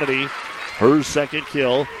Cammie Kennedy. Her second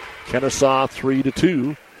kill. Kenesaw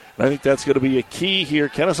 3-2. And I think that's going to be a key here.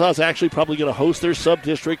 Kenesaw's actually probably going to host their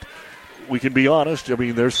sub-district. We can be honest. I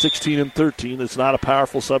mean, they're 16-13. It's not a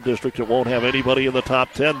powerful sub-district. It won't have anybody in the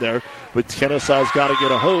top 10 there. But Kenesaw's got to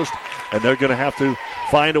get a host, and they're going to have to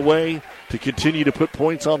find a way to continue to put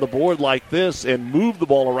points on the board like this and move the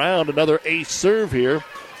ball around. Another ace serve here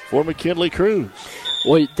for McKinley Cruz.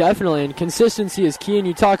 Well, definitely, and consistency is key, and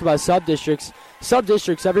you talk about sub-districts.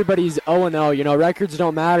 Sub-districts, everybody's 0-0. Records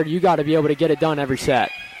don't matter. You got to be able to get it done every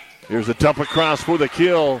set. Here's a dump across for the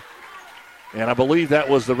kill. And I believe that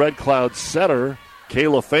was the Red Cloud setter,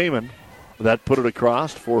 Kayla Feynman, that put it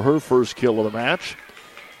across for her first kill of the match.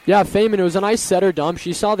 Yeah, Feynman, it was a nice setter dump.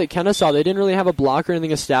 She saw that Kenesaw, they didn't really have a block or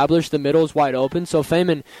anything established. The middle was wide open, so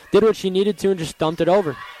Feynman did what she needed to and just dumped it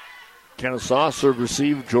over. Kenesaw serve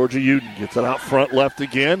receive. Georgia Uden gets it out front left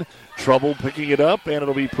again. Trouble picking it up, and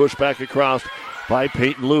it'll be pushed back across by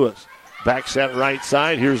Peyton Lewis. Back set right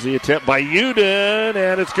side. Here's the attempt by Uden,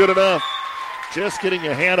 and it's good enough. Just getting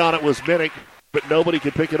a hand on it was Minnick, but nobody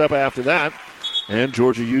could pick it up after that. And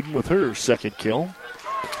Georgia Uden with her second kill.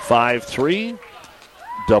 5-3.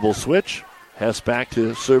 Double switch. Hess back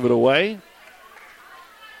to serve it away.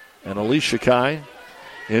 And Elise Shakai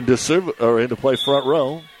into play front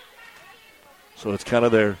row. So it's kind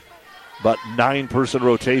of their about 9-person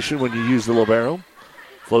rotation when you use the libero.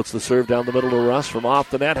 Floats the serve down the middle to Russ from off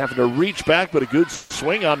the net, having to reach back, but a good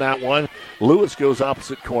swing on that one. Lewis goes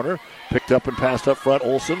opposite corner. Picked up and passed up front.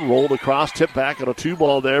 Olsen rolled across, tipped back on a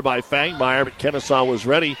 2-ball there by Fangmeyer, but Kenesaw was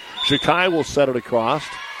ready. Shakai will set it across.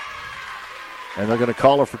 And they're going to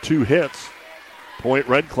call her for 2 hits. Point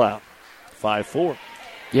Red Cloud. 5-4.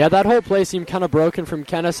 Yeah, that whole play seemed kind of broken from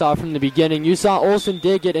Kenesaw from the beginning. You saw Olsen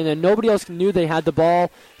dig it, and then nobody else knew they had the ball.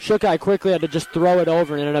 Shokai quickly had to just throw it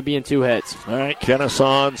over and ended up being 2 hits. All right,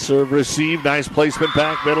 Kenesaw on serve receive. Nice placement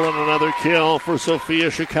back middle and another kill for Sophia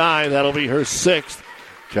Shokai. That'll be her 6th.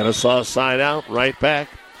 Kenesaw side out, right back.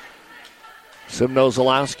 Simno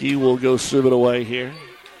Zalowski will go serve it away here.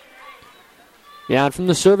 Yeah, and from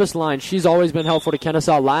the service line, she's always been helpful to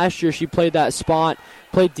Kenesaw. Last year, she played that spot,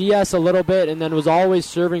 played DS a little bit, and then was always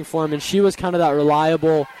serving for him, and she was kind of that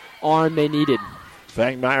reliable arm they needed.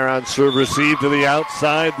 Fangmeyer on serve receive to the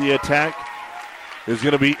outside. The attack is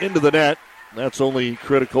going to be into the net. That's only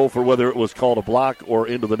critical for whether it was called a block or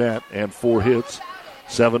into the net, and 4 hits.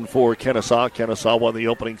 7-4 Kenesaw. Kenesaw won the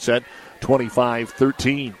opening set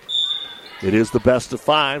 25-13. It is the best of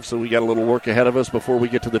 5, so we got a little work ahead of us before we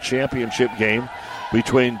get to the championship game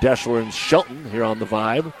between Deschler and Shelton here on the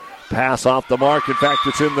Vibe. Pass off the mark. In fact,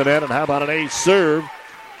 it's in the net, and how about an ace serve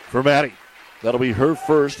for Maddie? That'll be her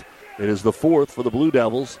first. It is the 4th for the Blue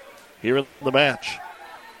Devils here in the match.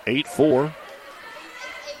 8-4.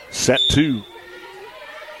 Set 2.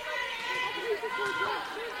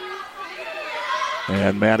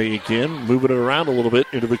 And Maddie again moving it around a little bit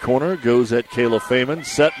into the corner. Goes at Kayla Feynman.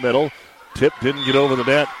 Set middle. Tip didn't get over the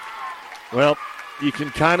net. Well, you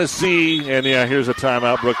can kind of see, and yeah, here's a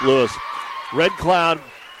timeout, Brooke Lewis. Red Cloud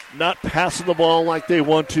not passing the ball like they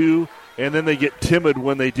want to, and then they get timid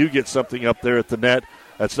when they do get something up there at the net.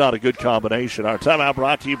 That's not a good combination. Our timeout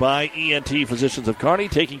brought to you by ENT Physicians of Kearney,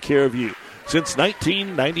 taking care of you since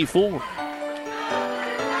 1994.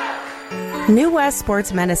 New West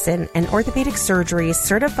Sports Medicine and Orthopedic Surgery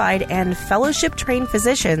certified and fellowship-trained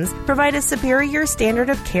physicians provide a superior standard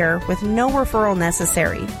of care with no referral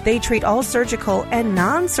necessary. They treat all surgical and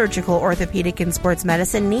non-surgical orthopedic and sports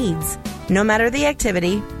medicine needs. No matter the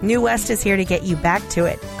activity, New West is here to get you back to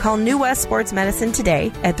it. Call New West Sports Medicine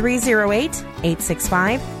today at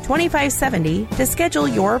 308-865-2570 to schedule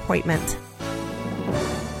your appointment.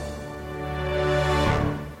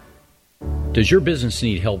 Does your business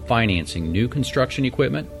need help financing new construction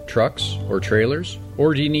equipment, trucks, or trailers?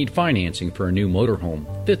 Or do you need financing for a new motorhome,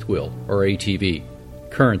 fifth wheel, or ATV?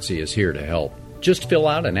 Currency is here to help. Just fill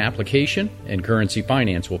out an application, and Currency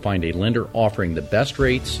Finance will find a lender offering the best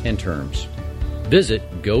rates and terms. Visit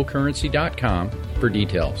gocurrency.com for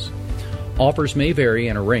details. Offers may vary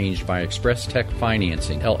and arranged by Express Tech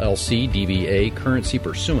Financing, LLC, DBA, currency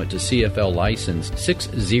pursuant to CFL license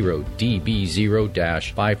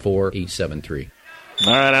 60DB0-54873.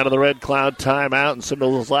 All right, out of the Red Cloud timeout, and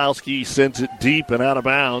Simno Zalowski sends it deep and out of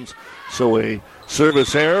bounds. So a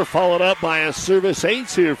service error followed up by a service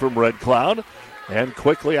ace here from Red Cloud. And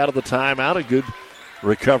quickly out of the timeout, a good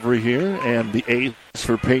recovery here. And the ace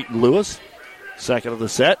for Peyton Lewis. Second of the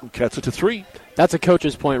set, and cuts it to 3. That's a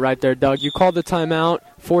coach's point right there, Doug. You called the timeout,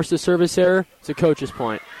 forced a service error. It's a coach's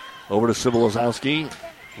point. Over to Sybil Lazowski.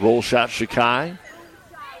 Roll shot Shokai.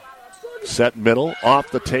 Set middle. Off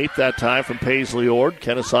the tape that time from Paisley Ord.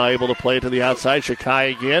 Kenesaw able to play it to the outside.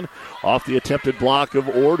 Shokai again. Off the attempted block of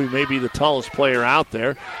Ord, who may be the tallest player out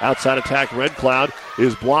there. Outside attack, Red Cloud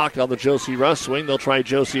is blocked on the Josie Russ swing. They'll try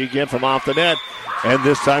Josie again from off the net. And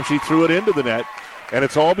this time she threw it into the net. And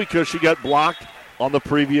it's all because she got blocked on the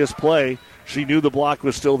previous play. She knew the block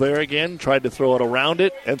was still there again, tried to throw it around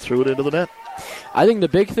it, and threw it into the net. I think the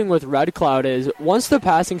big thing with Red Cloud is once the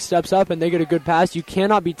passing steps up and they get a good pass, you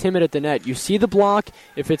cannot be timid at the net. You see the block.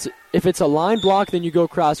 If it's a line block, then you go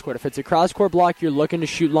cross court. If it's a cross court block, you're looking to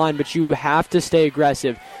shoot line, but you have to stay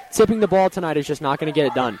aggressive. Tipping the ball tonight is just not going to get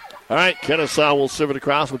it done. All right, Kenesaw will serve it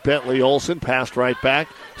across with Bentley Olsen. Passed right back.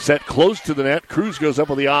 Set close to the net. Cruz goes up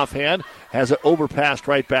with the offhand. Has it overpassed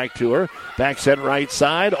right back to her. Back set right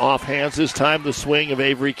side. Offhands this time the swing of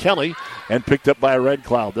Avery Kelly. And picked up by Red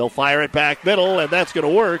Cloud. They'll fire it back middle, and that's going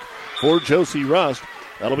to work for Josie Rust.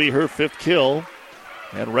 That'll be her 5th kill.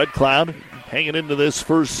 And Red Cloud hanging into this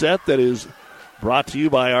first set that is brought to you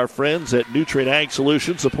by our friends at Nutrient Ag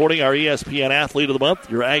Solutions, supporting our ESPN Athlete of the Month,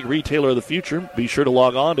 your ag retailer of the future. Be sure to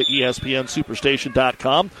log on to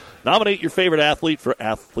ESPNSuperstation.com. Nominate your favorite athlete for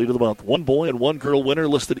Athlete of the Month. One boy and one girl winner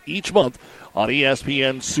listed each month on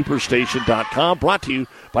ESPNSuperstation.com. Brought to you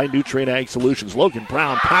by Nutrient Ag Solutions. Logan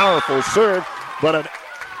Brown, powerful serve, but an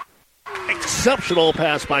exceptional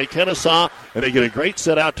pass by Kenesaw, and they get a great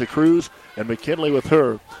set out to Cruz, and McKinley with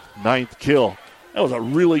her 9th kill. That was a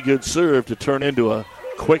really good serve to turn into a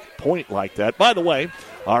quick point like that. By the way,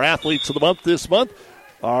 our athletes of the month this month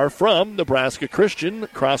are from Nebraska Christian,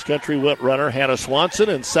 cross-country runner Hannah Swanson,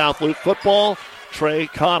 and South Loop football, Trey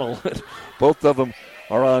Connell. Both of them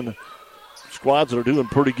are on squads that are doing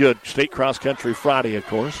pretty good. State cross-country Friday, of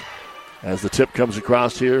course. as the tip comes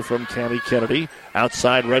across here from Cammie Kennedy.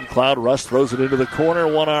 Outside Red Cloud, Russ throws it into the corner.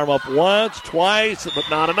 One arm up once, twice, but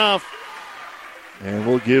not enough. And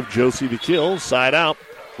we'll give Josie the kill, side out.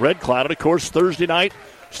 Red Cloud, and of course, Thursday night,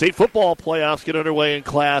 state football playoffs get underway in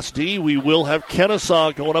Class D. We will have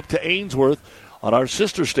Kenesaw going up to Ainsworth on our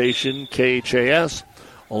sister station, KHAS,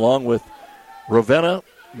 along with Ravenna,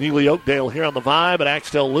 Neely Oakdale here on the Vibe, and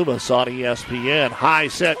Axtell Loomis on ESPN. High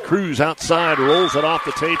set, Cruz outside, rolls it off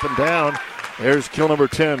the tape and down. There's kill number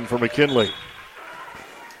 10 for McKinley.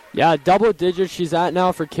 Yeah, double digits she's at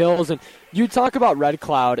now for kills. And you talk about Red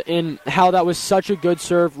Cloud and how that was such a good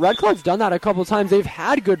serve. Red Cloud's done that a couple times. They've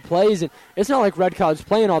had good plays, and it's not like Red Cloud's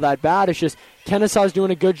playing all that bad. It's just Kenesaw's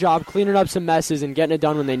doing a good job cleaning up some messes and getting it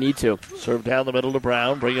done when they need to. Serve down the middle to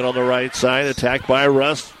Brown. Bring it on the right side. Attacked by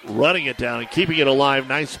Russ. Running it down and keeping it alive.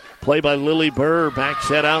 Nice play by Lily Burr. Back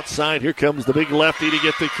set outside. Here comes the big lefty to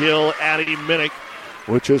get the kill. Addie Minnick,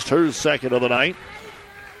 which is her second of the night.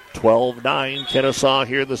 12-9. Kenesaw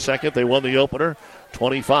here in the second. They won the opener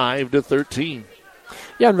 25-13.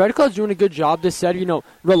 Yeah, and Red Cloud's doing a good job this set,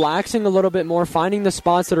 relaxing a little bit more, finding the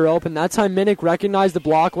spots that are open. That time Minnick recognized the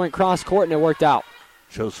block, went cross court, and it worked out.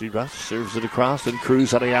 Josie Russ serves it across, and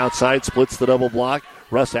Cruz on the outside splits the double block.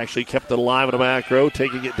 Russ actually kept it alive in the back row,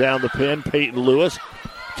 taking it down the pin. Peyton Lewis.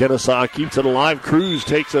 Kenesaw keeps it alive. Cruz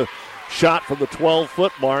takes a shot from the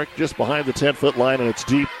 12-foot mark, just behind the 10-foot line, and it's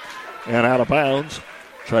deep and out of bounds.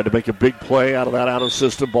 Tried to make a big play out of that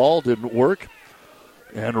out-of-system ball. Didn't work.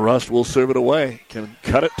 And Rust will serve it away. Can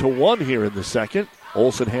cut it to one here in the second.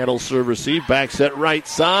 Olsen handles serve receive. Back set right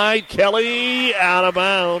side. Kelly out of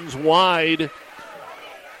bounds. Wide.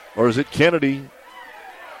 Or is it Kennedy?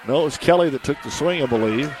 No, it was Kelly that took the swing, I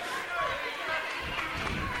believe.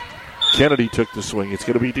 Kennedy took the swing. It's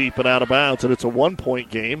going to be deep and out of bounds, and it's a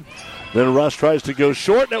 1-point game. Then Rust tries to go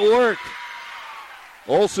short, and it worked.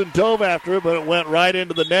 Olsen dove after it, but it went right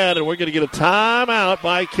into the net, and we're going to get a timeout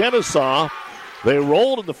by Kenesaw. They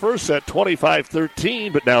rolled in the first set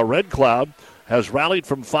 25-13, but now Red Cloud has rallied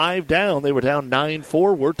from 5 down. They were down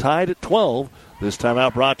 9-4. We're tied at 12. This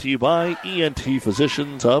timeout brought to you by ENT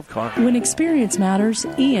Physicians of Kearney. When experience matters,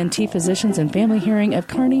 ENT Physicians and Family Hearing of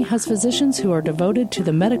Kearney has physicians who are devoted to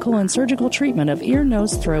the medical and surgical treatment of ear,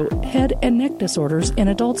 nose, throat, head, and neck disorders in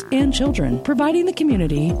adults and children, providing the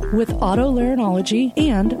community with otolaryngology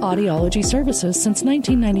and audiology services since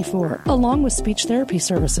 1994, along with speech therapy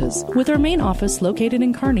services. With our main office located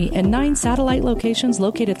in Kearney and 9 satellite locations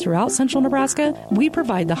located throughout central Nebraska, we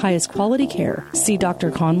provide the highest quality care. See Dr.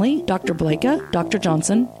 Conley, Dr. Blakea, Dr.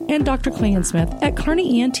 Johnson, and Dr. Klingensmith at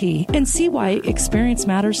Kearney ENT and see why experience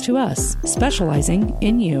matters to us, specializing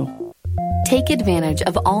in you. Take advantage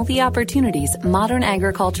of all the opportunities modern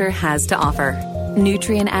agriculture has to offer.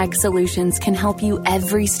 Nutrien Ag Solutions can help you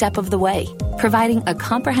every step of the way, providing a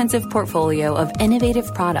comprehensive portfolio of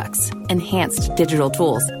innovative products, enhanced digital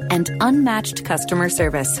tools, and unmatched customer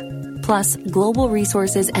service. Plus, global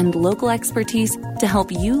resources and local expertise to help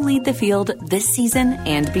you lead the field this season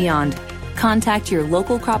and beyond. Contact your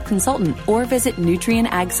local crop consultant or visit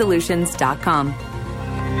nutrienagsolutions.com.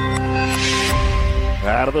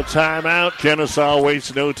 Out of the timeout, Kenesaw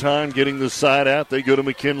wastes no time getting the side out. They go to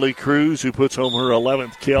McKinley Cruz, who puts home her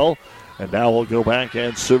 11th kill. And now we'll go back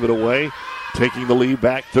and serve it away, taking the lead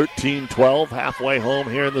back 13-12, halfway home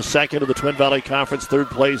here in the second of the Twin Valley Conference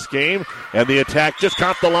third-place game. And the attack just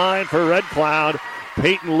caught the line for Red Cloud.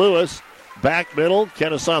 Peyton Lewis, back middle.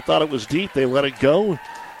 Kenesaw thought it was deep. They let it go,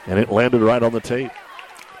 and it landed right on the tape.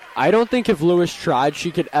 I don't think if Lewis tried,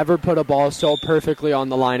 she could ever put a ball so perfectly on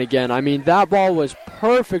the line again. I mean, that ball was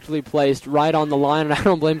perfectly placed right on the line, and I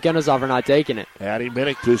don't blame Kenesaw for not taking it. Addie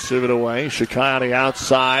Minnick to serve it away. Shakai on the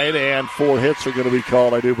outside, and 4 hits are going to be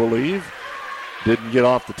called, I do believe. Didn't get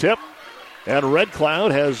off the tip. And Red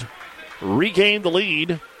Cloud has regained the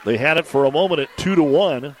lead. They had it for a moment at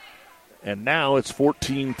 2-1, and now it's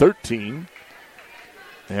 14-13.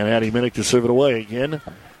 And Addie Minnick to serve it away again.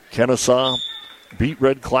 Kenesaw beat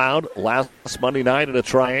Red Cloud last Monday night in a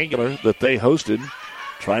triangular that they hosted.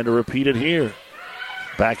 Trying to repeat it here.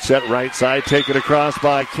 Back set right side, taken across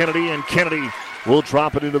by Kennedy, and Kennedy will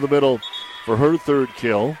drop it into the middle for her third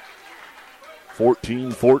kill.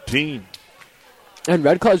 14-14. And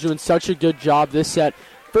Red Cloud's doing such a good job this set.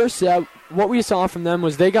 First set, what we saw from them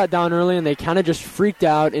was they got down early and they kind of just freaked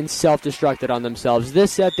out and self-destructed on themselves.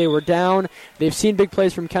 This set, they were down. They've seen big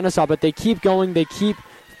plays from Kenesaw, but they keep going. They keep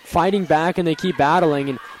fighting back, and they keep battling,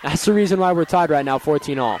 and that's the reason why we're tied right now,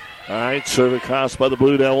 14-all. All right, serve across by the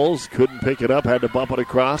Blue Devils. Couldn't pick it up, had to bump it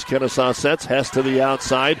across. Kenesaw sets, Hess to the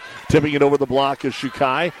outside. Tipping it over the block is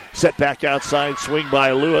Shukai. Set back outside, swing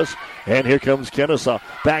by Lewis. And here comes Kenesaw.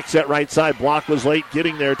 Back set right side. Block was late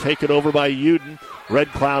getting there. Taken over by Uden. Red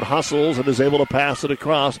Cloud hustles and is able to pass it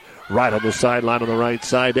across. Right on the sideline on the right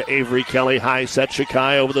side to Avery Kelly. High set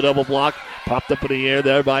Shukai over the double block. Popped up in the air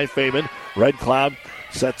there by Feynman. Red Cloud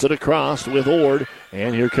sets it across with Ord.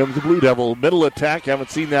 And here comes the Blue Devil. Middle attack. Haven't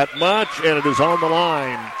seen that much. And it is on the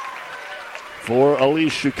line for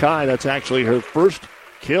Elise Shukai. That's actually her first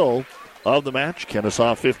kill of the match.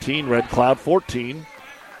 Kenesaw 15, Red Cloud 14.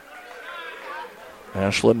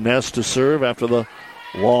 Ashlyn Ness to serve after the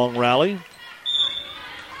long rally.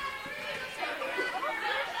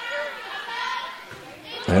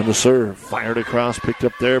 And the serve fired across, picked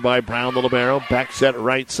up there by Brown, the libero. Back set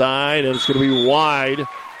right side, and it's going to be wide.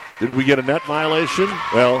 Did we get a net violation?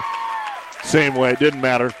 Well, same way, it didn't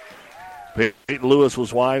matter. Peyton Lewis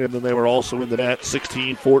was wide, and then they were also in the net.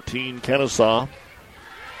 16-14 Kenesaw.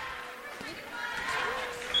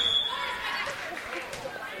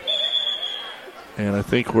 And I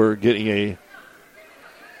think we're getting a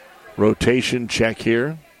rotation check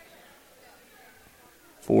here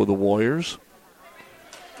for the Warriors,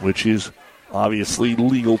 which is obviously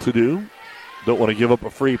legal to do. Don't want to give up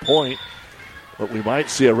a free point, but we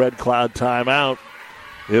might see a Red Cloud timeout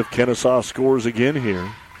if Kenesaw scores again here.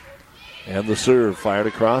 And the serve fired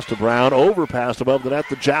across to Brown, overpassed above the net.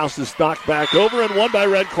 The joust is knocked back over and won by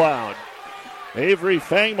Red Cloud. Avery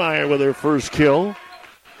Fangmeyer with her first kill,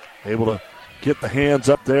 able to get the hands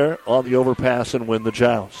up there on the overpass and win the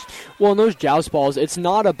joust. Well, in those joust balls, it's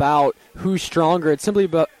not about who's stronger. It's simply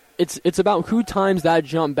about it's about who times that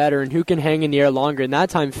jump better and who can hang in the air longer. And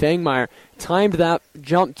that time, Fangmeyer timed that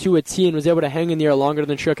jump to a T and was able to hang in the air longer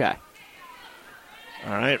than Shukai.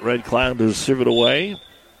 All right, Red Cloud to serve it away.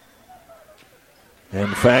 And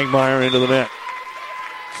Fangmeyer into the net.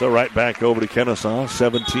 So right back over to Kenesaw,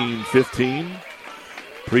 17-15.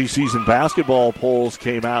 Preseason basketball polls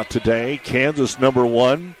came out today. Kansas number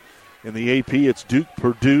 1. In the AP, it's Duke,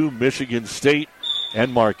 Purdue, Michigan State,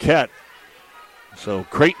 and Marquette. So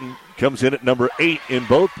Creighton comes in at number 8 in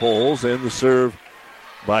both polls, and the serve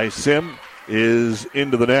by Sim is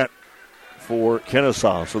into the net for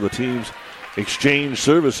Kenesaw. So the teams exchange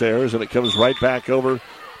service errors, and it comes right back over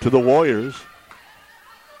to the Warriors.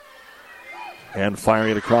 And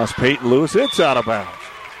firing it across Peyton Lewis, it's out of bounds.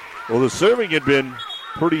 Well, the serving had been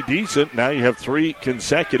pretty decent. Now you have 3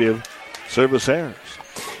 consecutive service errors.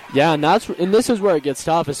 Yeah, and this is where it gets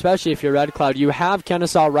tough, especially if you're Red Cloud. You have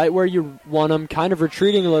Kenesaw right where you want them, kind of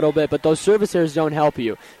retreating a little bit, but those service errors don't help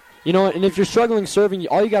you. You know, and if you're struggling serving,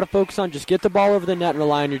 all you got to focus on, just get the ball over the net and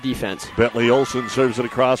rely on your defense. Bentley Olsen serves it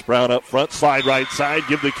across. Brown up front, slide right side,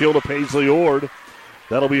 give the kill to Paisley Ord.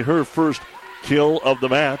 That'll be her first kill of the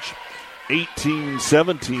match.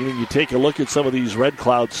 18-17, and you take a look at some of these Red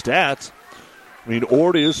Cloud stats. I mean,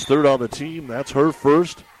 Ord is third on the team. That's her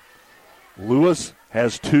first. Lewis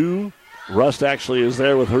has 2. Rust actually is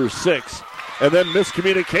there with her 6. And then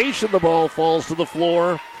miscommunication. The ball falls to the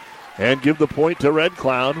floor and give the point to Red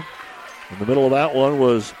Cloud. In the middle of that one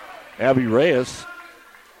was Abby Reyes.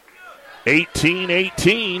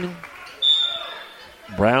 18-18.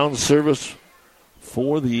 Brown service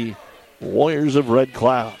for the Warriors of Red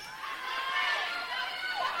Cloud.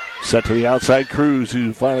 Set to the outside, Cruz,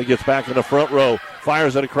 who finally gets back in the front row.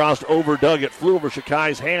 Fires it across over Doug. It flew over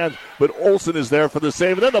Shakai's hands, but Olsen is there for the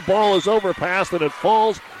save. And then the ball is overpassed, and it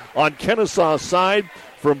falls on Kenesaw's side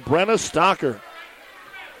from Brenna Stocker.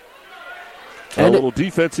 A little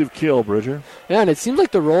defensive kill, Bridger. Yeah, and it seems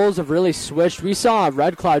like the roles have really switched. We saw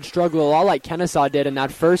Red Cloud struggle a lot like Kenesaw did in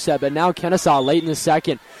that first set, but now Kenesaw late in the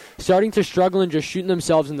second starting to struggle and just shooting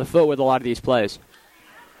themselves in the foot with a lot of these plays.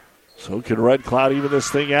 So can Red Cloud even this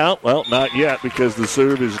thing out? Well, not yet, because the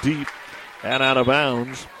serve is deep and out of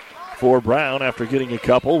bounds for Brown after getting a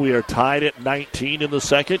couple. We are tied at 19 in the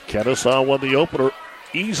second. Kenesaw won the opener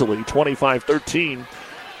easily, 25-13.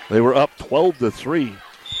 They were up 12-3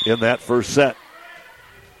 in that first set.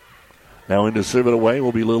 Now into serve it away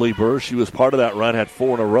will be Lily Burr. She was part of that run, had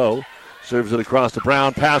 4 in a row. Serves it across to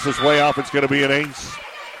Brown, passes way off. It's going to be an ace.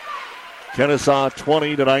 Kenesaw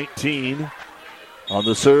 20-19. On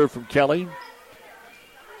the serve from Kelly.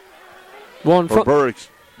 Burr,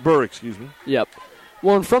 excuse me. Yep.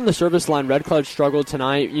 Well, and from the service line, Red Cloud struggled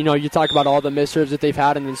tonight. You know, you talk about all the misserves that they've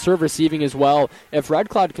had and then serve receiving as well. If Red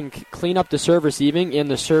Cloud can clean up the serve receiving and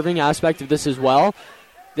the serving aspect of this as well,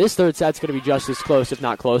 this third set's going to be just as close, if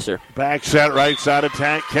not closer. Back set, right side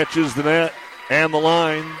attack, catches the net and the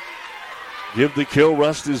line. Give the kill.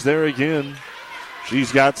 Rust is there again.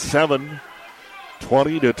 She's got 7.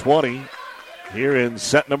 20-20 here in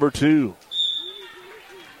set number 2.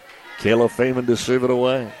 Kayla Feynman to serve it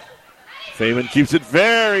away. Feynman keeps it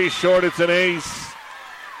very short. It's an ace.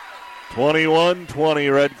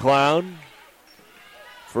 21-20 Red Cloud.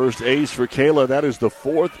 First ace for Kayla. That is the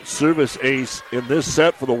 4th service ace in this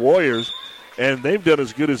set for the Warriors. And they've done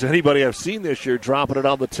as good as anybody I've seen this year, dropping it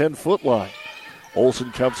on the 10-foot line.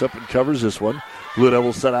 Olsen comes up and covers this one. Blue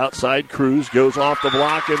Devils set outside. Cruz goes off the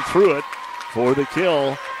block and through it for the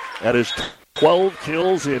kill. That is 12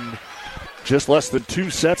 kills in just less than 2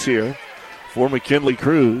 sets here for McKinley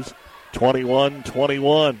Cruz.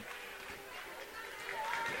 21-21.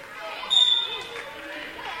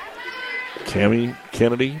 Cammie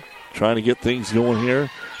Kennedy trying to get things going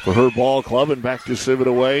here for her ball club, and back to serve it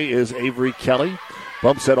away is Avery Kelly.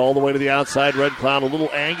 Bumps it all the way to the outside. Red Cloud, a little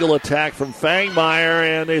angle attack from Fangmeyer,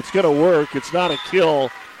 and it's going to work. It's not a kill,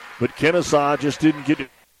 but Kenesaw just didn't get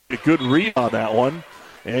a good read on that one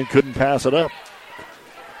and couldn't pass it up.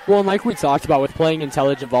 Well, and like we talked about with playing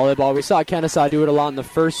intelligent volleyball, we saw Kenesaw do it a lot in the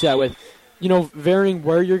first set with, varying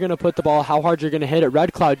where you're going to put the ball, how hard you're going to hit it.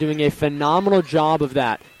 Red Cloud doing a phenomenal job of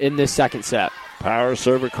that in this second set. Power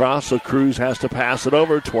serve across, so Cruz has to pass it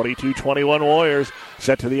over. 22-21 Warriors.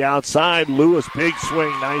 Set to the outside. Lewis, big swing.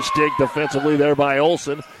 Nice dig defensively there by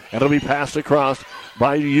Olsen. And it'll be passed across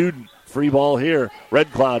by Uden. Free ball here.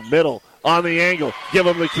 Red Cloud, middle, on the angle. Give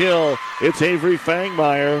him the kill. It's Avery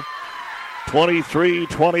Fangmeyer.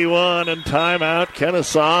 23-21 and timeout.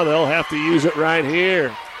 Kenesaw, they'll have to use it right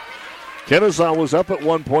here. Kenesaw was up at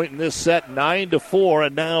one point in this set, 9-4,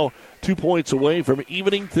 and now 2 points away from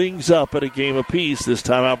evening things up at a game apiece. This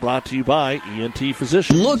timeout brought to you by ENT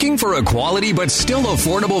Physicians. Looking for a quality but still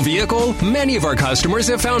affordable vehicle? Many of our customers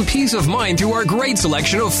have found peace of mind through our great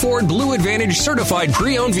selection of Ford Blue Advantage certified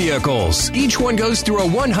pre-owned vehicles. Each one goes through a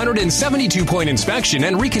 172-point inspection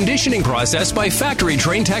and reconditioning process by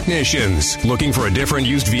factory-trained technicians. Looking for a different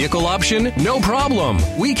used vehicle option? No problem.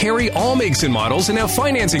 We carry all makes and models and have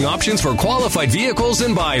financing options for qualified vehicles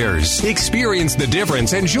and buyers. Experience the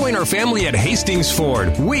difference and join our family at Hastings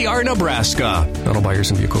Ford. We are Nebraska. Not all buyers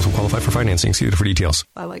and vehicles will qualify for financing. See for details.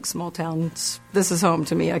 I like small towns. This is home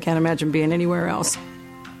to me. I can't imagine being anywhere else.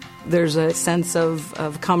 There's a sense of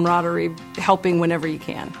camaraderie, helping whenever you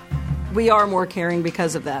can. We are more caring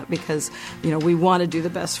because of that, because, we want to do the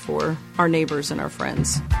best for our neighbors and our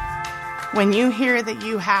friends. When you hear that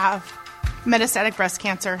you have metastatic breast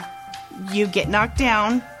cancer, you get knocked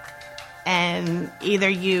down, and either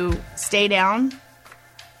you stay down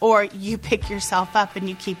or you pick yourself up and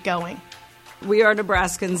you keep going. We are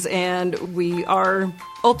Nebraskans, and we are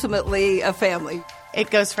ultimately a family. It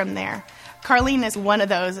goes from there. Carlene is one of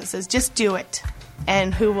those that says, just do it.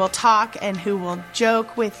 And who will talk and who will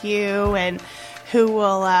joke with you and who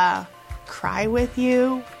will cry with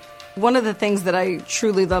you. One of the things that I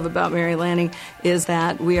truly love about Mary Lanning is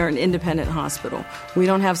that we are an independent hospital. We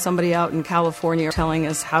don't have somebody out in California telling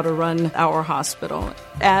us how to run our hospital.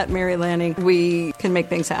 At Mary Lanning, we can make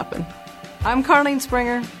things happen. I'm Carlene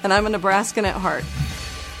Springer, and I'm a Nebraskan at heart.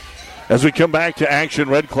 As we come back to action,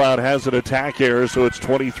 Red Cloud has an attack error, so it's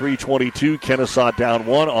 23-22. Kenesaw down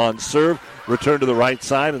one on serve. Return to the right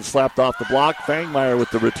side and slapped off the block. Fangmeyer with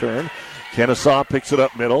the return. Kenesaw picks it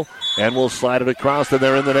up middle and will slide it across, and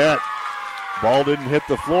they're in the net. Ball didn't hit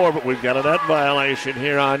the floor, but we've got a net violation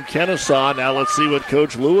here on Kenesaw. Now let's see what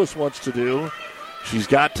Coach Lewis wants to do. She's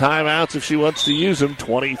got timeouts if she wants to use them.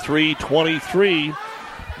 23-23.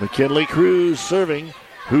 McKinley Cruz serving.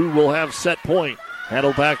 Who will have set point?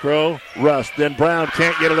 Handle back row. Rust. Then Brown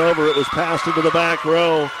can't get it over. It was passed into the back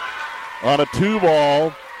row on a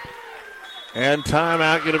 2-ball. And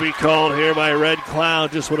timeout going to be called here by Red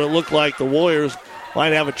Cloud just when it looked like the Warriors might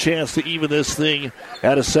have a chance to even this thing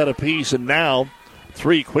at a set apiece. And now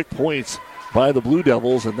 3 quick points by the Blue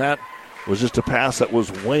Devils, and that was just a pass that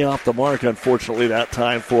was way off the mark, unfortunately, that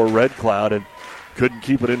time for Red Cloud, and couldn't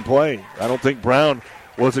keep it in play. I don't think Brown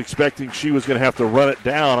was expecting she was going to have to run it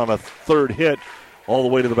down on a third hit all the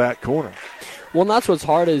way to the back corner. Well, and that's what's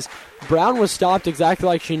hard is Brown was stopped exactly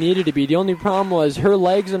like she needed to be. The only problem was her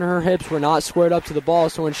legs and her hips were not squared up to the ball,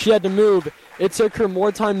 so when she had to move, it took her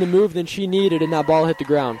more time to move than she needed, and that ball hit the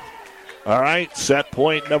ground. All right, set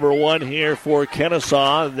point number 1 here for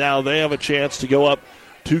Kenesaw. Now they have a chance to go up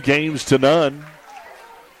 2-0.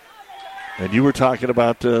 And you were talking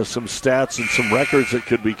about some stats and some records that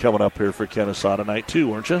could be coming up here for Kenesaw tonight too,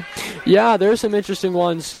 weren't you? Yeah, there's some interesting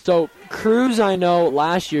ones. So Cruz, I know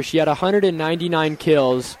last year she had 199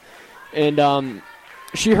 kills, and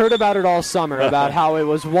she heard about it all summer, about how it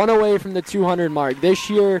was one away from the 200 mark.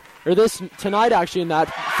 Tonight actually in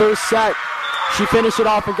that first set, She finished it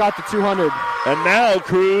off and got the 200. And now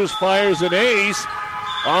Cruz fires an ace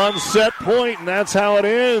on set point, and that's how it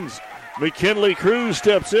ends. McKinley Cruz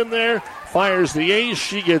steps in there, fires the ace.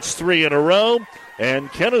 She gets 3 in a row. And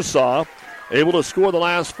Kenesaw able to score the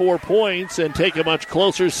last 4 points and take a much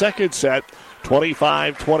closer second set,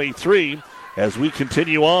 25-23, as we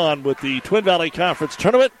continue on with the Twin Valley Conference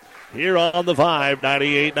Tournament here on the Vibe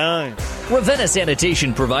 98.9. Ravenna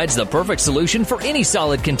Sanitation provides the perfect solution for any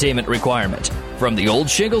solid containment requirement. From the old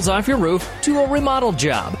shingles off your roof to a remodel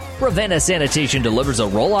job, Ravenna Sanitation delivers a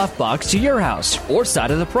roll-off box to your house or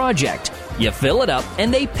side of the project. You fill it up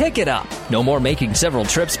and they pick it up. No more making several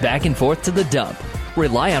trips back and forth to the dump.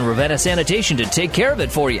 Rely on Ravenna Sanitation to take care of it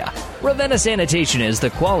for you. Ravenna Sanitation is the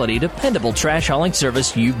quality, dependable trash hauling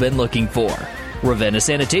service you've been looking for. Ravenna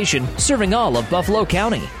Sanitation, serving all of Buffalo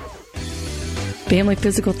County. Family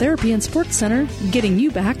Physical Therapy and Sports Center, getting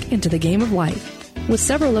you back into the game of life. With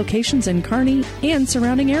several locations in Kearney and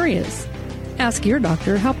surrounding areas. Ask your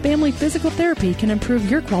doctor how Family Physical Therapy can improve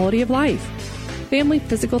your quality of life. Family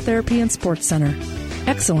Physical Therapy and Sports Center.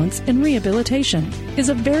 Excellence in Rehabilitation is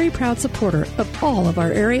a very proud supporter of all of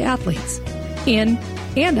our area athletes, in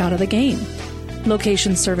and out of the game.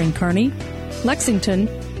 Locations serving Kearney, Lexington,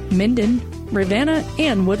 Minden, Ravenna,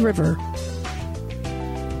 and Wood River.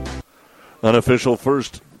 Unofficial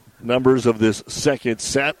first numbers of this second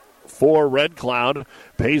set for Red Cloud.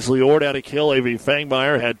 Paisley Ord had a kill. Avery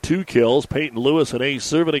Fangmeyer had 2 kills. Peyton Lewis an ace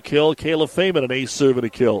serve and a kill. Kayla Feynman an ace serve and a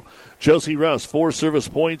kill. Josie Russ 4 service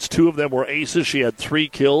points. 2 of them were aces. She had 3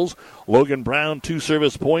 kills. Logan Brown 2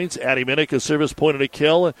 service points. Addie Minnick a service point and a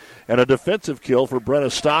kill. And a defensive kill for Brenna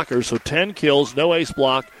Stocker. So 10 kills, no ace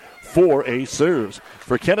block, 4 ace serves.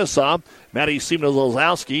 For Kenesaw, Maddie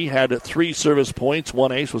Simna-Lozowski had 3 service points,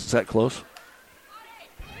 1 ace. Was that close?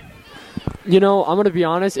 You know, I'm going to be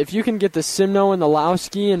honest. If you can get the Simno and the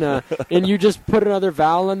Lowski and you just put another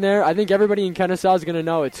vowel in there, I think everybody in Kenesaw is going to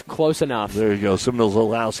know it's close enough. There you go.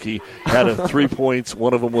 Simno-Lowski had 3 points.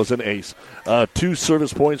 1 of them was an ace. 2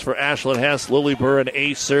 service points for Ashlyn Hess. Lily Burr, an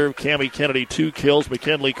ace serve. Cammie Kennedy, 2 kills.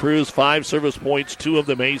 McKinley Cruz, 5 service points, 2 of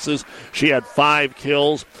them aces. She had 5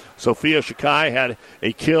 kills. Sophia Shakai had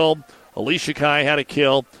a kill. Alicia Kai had a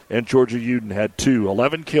kill, and Georgia Uden had 2.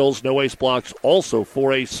 11 kills, no ace blocks, also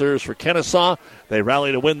 4 ace serves for Kenesaw. They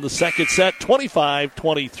rally to win the second set,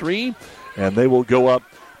 25-23, and they will go up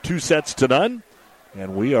 2 sets to none.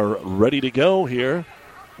 And we are ready to go here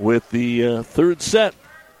with the third set.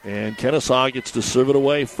 And Kenesaw gets to serve it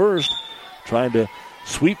away first, trying to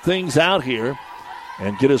sweep things out here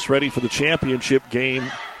and get us ready for the championship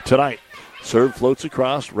game tonight. Serve floats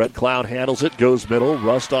across. Red Cloud handles it. Goes middle.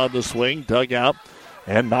 Rust on the swing. Dug out.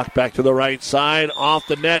 And knocked back to the right side. Off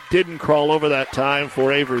the net. Didn't crawl over that time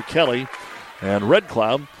for Avery Kelly. And Red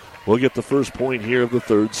Cloud will get the first point here of the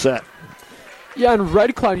third set. Yeah, and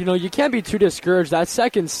Red Cloud, you know, you can't be too discouraged. That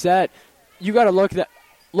second set, you got to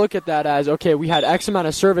look at that as, okay, we had X amount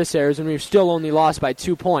of service errors and we've still only lost by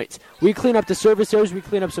 2 points. We clean up the service errors, we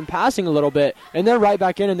clean up some passing a little bit, and they're right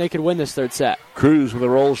back in and they could win this third set. Cruz with a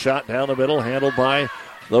roll shot down the middle, handled by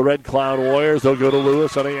the Red Cloud Warriors. They'll go to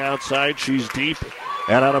Lewis on the outside. She's deep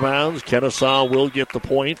and out of bounds. Kenesaw will get the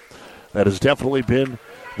point. That has definitely been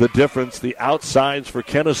the difference. The outsides for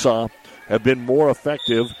Kenesaw have been more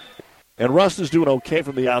effective. And Rust is doing okay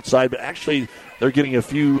from the outside, but actually they're getting a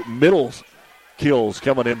few middles kills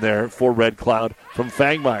coming in there for Red Cloud from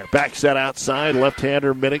Fangmeyer. Back set outside.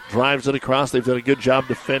 Left-hander Minnick drives it across. They've done a good job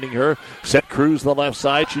defending her. Set Cruz on the left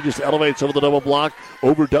side. She just elevates over the double block.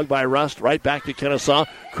 Overdug by Rust. Right back to Kenesaw.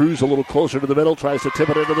 Cruz a little closer to the middle. Tries to tip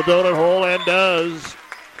it into the donut hole and does.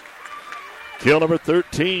 Kill number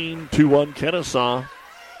 13. 2-1 Kenesaw.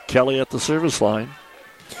 Kelly at the service line.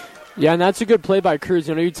 Yeah, and that's a good play by Cruz.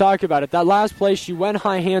 You know, you talk about it. That last play, she went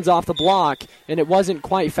high hands off the block, and it wasn't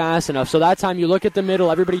quite fast enough. So that time you look at the middle,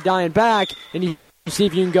 everybody dying back, and you see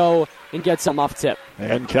if you can go and get something off tip.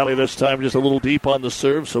 And Kelly this time just a little deep on the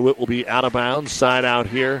serve, so it will be out of bounds. Side out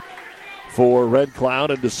here for Red Cloud,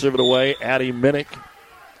 and to serve it away, Addie Minnick.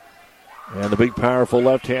 And the big, powerful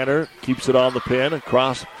left-hander keeps it on the pin.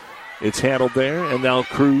 Across, it's handled there, and now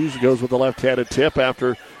Cruz goes with the left-handed tip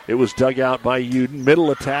after it was dug out by Uden. Middle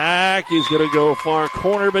attack is going to go far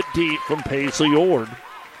corner, but deep from Paisley Ord.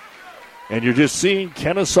 And you're just seeing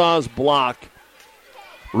Kenesaw's block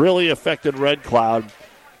really affected Red Cloud.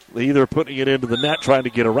 Either putting it into the net, trying to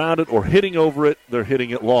get around it, or hitting over it. They're hitting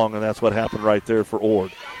it long, and that's what happened right there for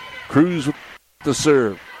Ord. Cruz with the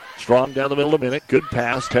serve. Strong down the middle of a minute. Good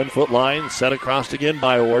pass. 10-foot line. Set across again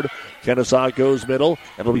by Ord. Kenesaw goes middle,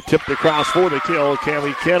 and it'll be tipped across for the kill.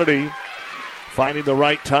 Cammie Kennedy finding the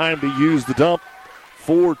right time to use the dump.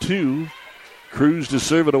 4-2 Cruz to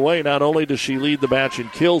serve it away. Not only does she lead the match in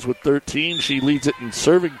kills with 13, she leads it in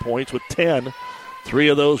serving points with 10. 3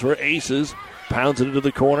 of those were aces. Pounds it into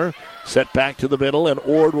the corner. Set back to the middle, and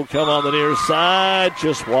Ord will come on the near side.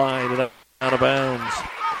 Just wide and out of bounds.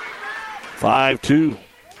 5-2.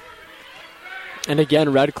 And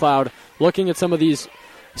again, Red Cloud looking at some of these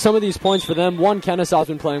points for them. One, Kenesaw's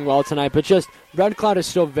been playing well tonight, but just Red Cloud is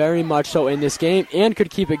still very much so in this game and could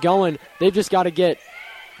keep it going. They've just got to be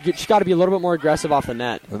a little bit more aggressive off the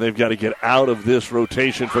net. And they've got to get out of this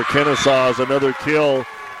rotation for Kenesaw. Another kill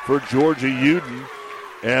for Georgia Uden.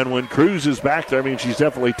 And when Cruz is back there, I mean, she's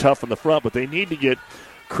definitely tough in the front, but they need to get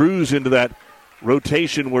Cruz into that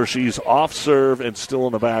rotation where she's off serve and still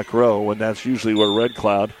in the back row, and that's usually where Red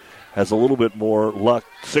Cloud has a little bit more luck.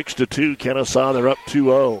 6-2, Kenesaw, they're up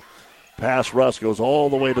 2-0. Pass Russ goes all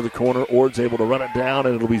the way to the corner. Ord's able to run it down,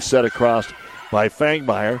 and it'll be set across by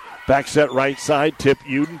Fangmeyer. Back set right side, tip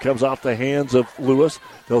Uden, comes off the hands of Lewis.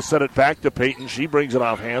 They'll set it back to Peyton. She brings it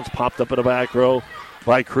off hands, popped up in the back row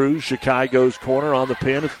by Cruz. Shikai goes corner on the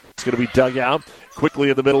pin. It's going to be dug out. Quickly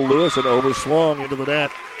in the middle, Lewis, and overswung into the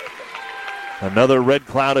net. Another Red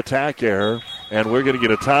Cloud attack error, and we're going to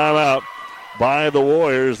get a timeout by the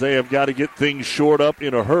Warriors. They have got to get things shored up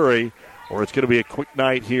in a hurry, or it's going to be a quick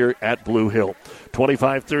night here at Blue Hill.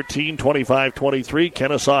 25-13, 25-23.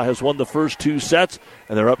 Kenesaw has won the first 2 sets,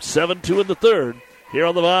 and they're up 7-2 in the third. Here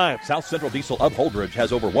on the Vibe. South Central Diesel of Holdridge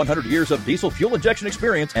has over 100 years of diesel fuel injection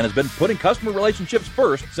experience and has been putting customer relationships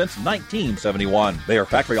first since 1971. They are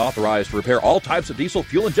factory authorized to repair all types of diesel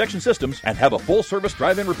fuel injection systems and have a full-service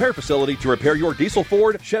drive-in repair facility to repair your diesel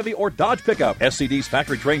Ford, Chevy, or Dodge pickup. SCD's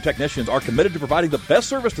factory-trained technicians are committed to providing the best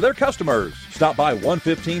service to their customers. Stop by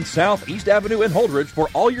 115 South East Avenue in Holdridge for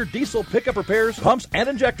all your diesel pickup repairs, pumps and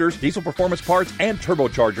injectors, diesel performance parts, and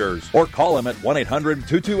turbochargers. Or call them at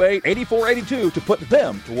 1-800-228-8482 to put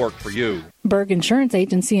them to work for you. Berg Insurance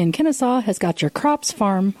Agency in Kenesaw has got your crops,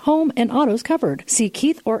 farm, home, and autos covered. See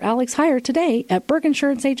Keith or Alex Heyer today at Berg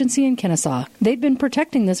Insurance Agency in Kenesaw. They've been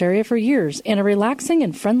protecting this area for years in a relaxing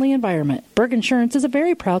and friendly environment. Berg Insurance is a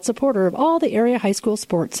very proud supporter of all the area high school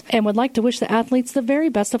sports and would like to wish the athletes the very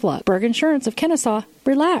best of luck. Berg Insurance of Kenesaw.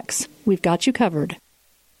 Relax. We've got you covered.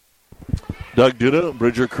 Doug Duda,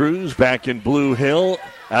 Bridger Cruz back in Blue Hill.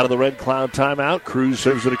 Out of the Red Cloud timeout. Cruz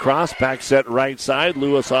serves it across. Back set right side.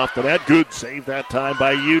 Lewis off the net. Good save that time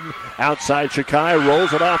by Uden. Outside Shikai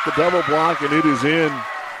rolls it off the double block, and it is in.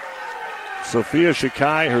 Sophia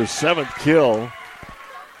Shikai, her 7th kill.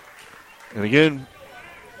 And again,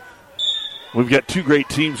 we've got 2 great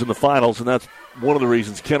teams in the finals, and that's one of the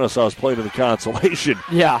reasons Kenesaw's played in the consolation.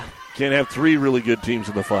 Yeah. Can't have 3 really good teams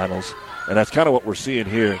in the finals, and that's kind of what we're seeing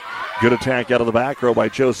here. Good attack out of the back row by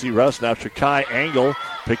Josie Russ. Now Shikai angle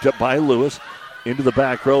picked up by Lewis. Into the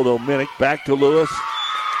back row, though, Minnick. Back to Lewis.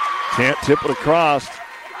 Can't tip it across.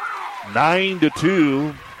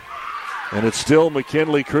 9-2. And it's still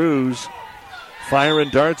McKinley Cruz firing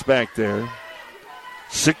darts back there.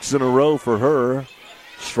 6 in a row for her.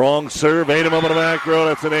 Strong serve. Adem up in the back row.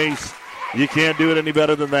 That's an ace. You can't do it any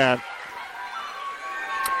better than that.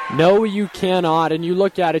 No, you cannot. And you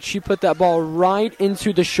look at it, she put that ball right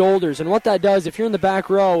into the shoulders. And what that does, if you're in the back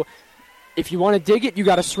row, if you want to dig it, you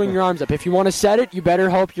got to swing your arms up. If you want to set it, you better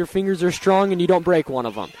hope your fingers are strong and you don't break one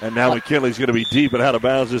of them. And now McKinley's going to be deep and out of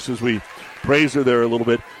bounds just as we praise her there a little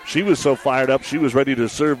bit. She was so fired up, she was ready to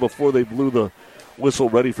serve before they blew the whistle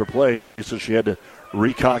ready for play. So she had to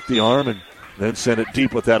recock the arm and then send it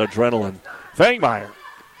deep with that adrenaline. Fangmeyer,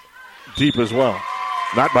 deep as well.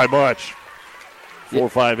 Not by much. 4 or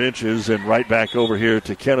 5 inches, and right back over here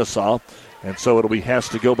to Kenesaw. And so it'll be Hess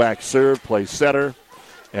to go back serve, play setter,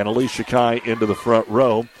 and Alicia Kai into the front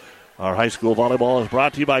row. Our high school volleyball is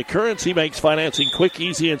brought to you by Currency. Makes financing quick,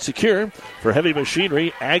 easy, and secure for heavy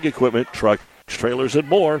machinery, ag equipment, trucks, trailers, and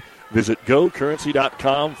more. Visit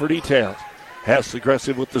GoCurrency.com for details. Hess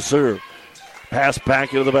aggressive with the serve. Pass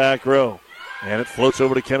back into the back row. And it floats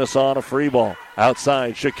over to Kenesaw on a free ball.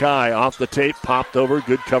 Outside, Shikai off the tape, popped over.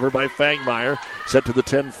 Good cover by Fangmeyer. Set to the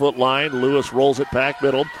 10-foot line. Lewis rolls it back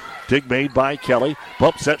middle. Dig made by Kelly.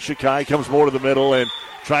 Bump set Shikai, comes more to the middle and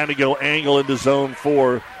trying to go angle into zone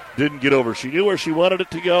 4. Didn't get over. She knew where she wanted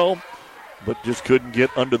it to go, but just couldn't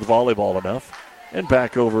get under the volleyball enough. And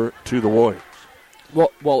back over to the Warriors.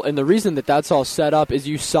 Well, and the reason that that's all set up is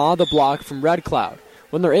you saw the block from Red Cloud.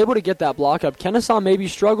 When they're able to get that block up, Kenesaw maybe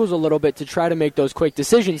struggles a little bit to try to make those quick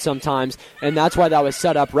decisions sometimes, and that's why that was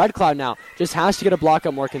set up. Red Cloud now just has to get a block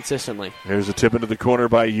up more consistently. Here's a tip into the corner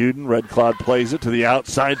by Uden. Red Cloud plays it to the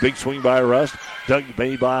outside. Big swing by Rust. Dug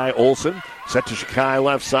made by Olsen. Set to Shikai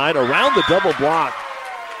left side. Around the double block.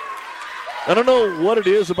 I don't know what it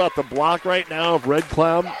is about the block right now of Red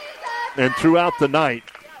Cloud. and throughout the night.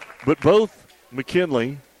 But both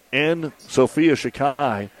McKinley and Sophia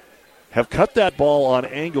Shikai have cut that ball on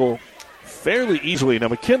angle fairly easily. Now,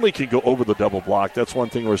 McKinley can go over the double block. That's one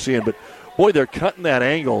thing we're seeing. But, boy, they're cutting that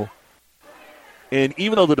angle. And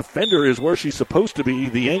even though the defender is where she's supposed to be,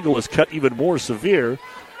 the angle is cut even more severe,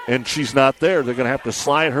 and she's not there. They're going to have to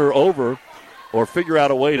slide her over or figure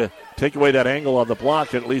out a way to take away that angle on the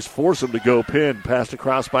block and at least force them to go pin. Passed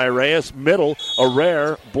across by Reyes. Middle, a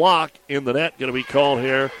rare block in the net. Going to be called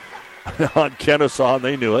here on Kenesaw, and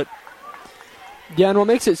they knew it. Yeah, and what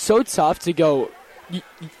makes it so tough to go,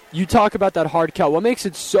 you talk about that hard cut. What makes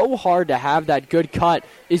it so hard to have that good cut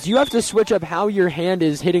is you have to switch up how your hand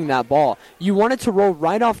is hitting that ball. You want it to roll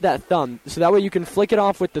right off that thumb, so that way you can flick it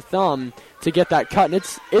off with the thumb to get that cut, and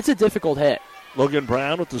it's a difficult hit. Logan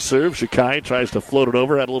Brown with the serve. Shikai tries to float it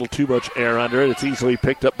over. Had a little too much air under it. It's easily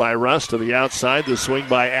picked up by Russ to the outside. The swing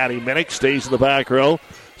by Addie Minnick stays in the back row.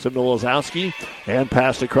 Simna-Lazowski and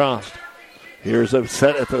passed across. Here's a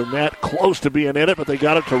set at the net, close to being in it, but they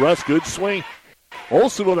got it to Russ. Good swing.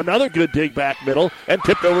 Olsen with another good dig back middle and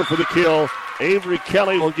tipped over for the kill. Avery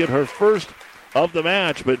Kelly will get her first of the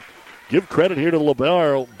match, but give credit here to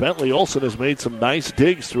libero. Bentley Olsen has made some nice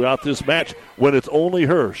digs throughout this match when it's only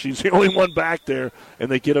her. She's the only one back there,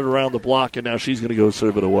 and they get it around the block, and now she's going to go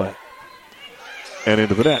serve it away and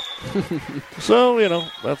into the net. So,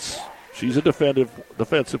 she's a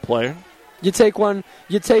defensive player. You take one,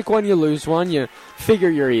 you lose one, you figure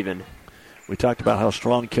you're even. We talked about how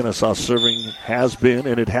strong Kenesaw serving has been,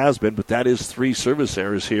 and it has been, but that is 3 service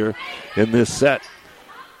errors here in this set.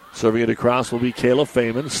 Serving it across will be Kayla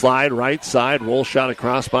Feynman. Slide right side, roll shot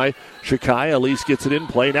across by Shikai. Elise gets it in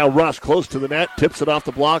play. Now Rush close to the net, tips it off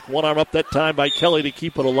the block. One arm up that time by Kelly to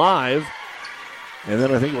keep it alive. And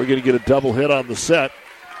then I think we're going to get a double hit on the set.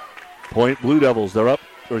 Point Blue Devils, they're up,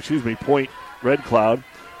 point Red Cloud.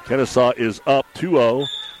 Kenesaw is up 2-0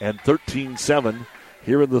 and 13-7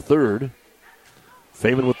 here in the third.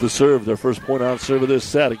 Feynman with the serve, their first point on serve of this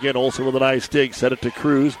set. Again, Olsen with a nice dig, set it to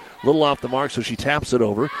Cruz. A little off the mark, so she taps it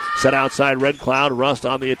over. Set outside Red Cloud, Rust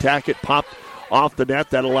on the attack. It popped off the net.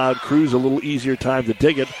 That allowed Cruz a little easier time to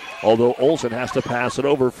dig it, although Olsen has to pass it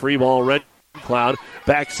over. Free ball, Red Cloud.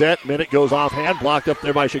 Back set, Minute goes offhand, blocked up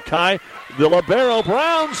there by Shikai. The libero,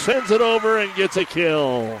 Brown, sends it over and gets a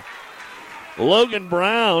kill. Logan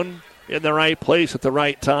Brown in the right place at the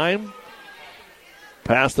right time.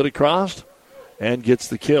 Passed it across and gets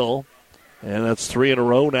the kill. And that's 3 in a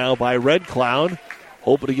row now by Red Cloud.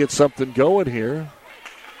 Hoping to get something going here.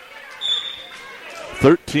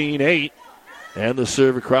 13-8. And the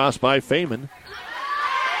serve across by Feynman.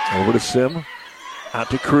 Over to Sim. Out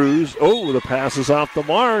to Cruz. Oh, the pass is off the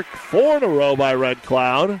mark. 4 in a row by Red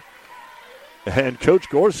Cloud. And Coach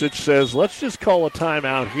Gorsuch says, let's just call a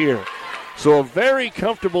timeout here. So a very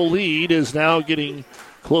comfortable lead is now getting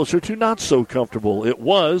closer to not so comfortable. It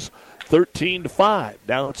was 13-5.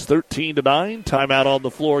 Now it's 13-9. Timeout on the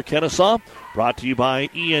floor, Kenesaw. Brought to you by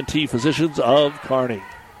ENT Physicians of Kearney.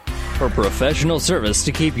 For professional service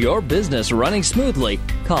to keep your business running smoothly,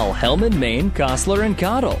 call Hellman, Maine, Kostler, and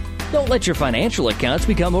Cottle. Don't let your financial accounts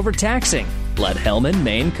become overtaxing. Let Hellman,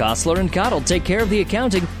 Maine, Kostler, and Cottle take care of the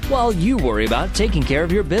accounting while you worry about taking care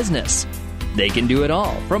of your business. They can do it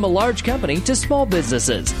all, from a large company to small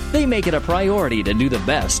businesses. They make it a priority to do the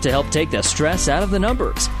best to help take the stress out of the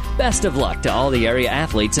numbers. Best of luck to all the area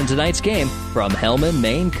athletes in tonight's game from Hellman,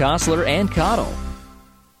 Maine, Kostler, and Cottle.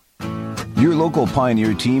 Your local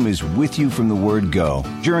Pioneer team is with you from the word go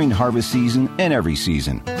during harvest season and every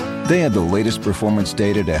season. They have the latest performance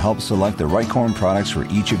data to help select the right corn products for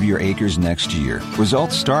each of your acres next year.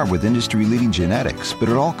 Results start with industry-leading genetics, but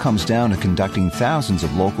it all comes down to conducting thousands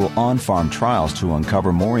of local on-farm trials to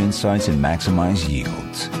uncover more insights and maximize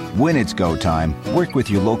yields. When it's go time, work with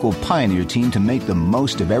your local Pioneer team to make the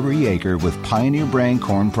most of every acre with Pioneer brand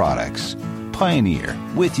corn products. Pioneer,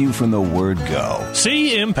 with you from the word go.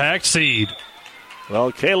 See Impact Seed.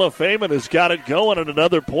 Well, Kayla Feynman has got it going at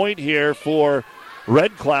another point here for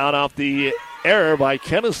Red Cloud off the error by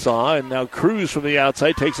Kenesaw, and now Cruz from the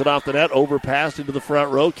outside takes it off the net, overpassed into the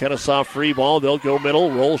front row. Kenesaw free ball. They'll go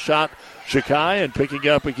middle. Roll shot Shikai, and picking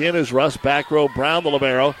up again is Russ. Back row Brown, the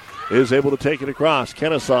libero, is able to take it across.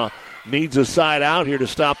 Kenesaw needs a side out here to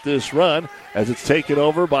stop this run as it's taken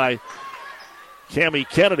over by Cammie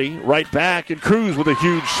Kennedy. Right back, and Cruz with a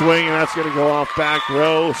huge swing, and that's going to go off back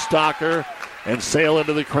row. Stalker and sail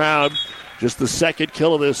into the crowd. Just the second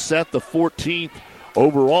kill of this set, the 14th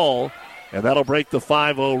overall, and that'll break the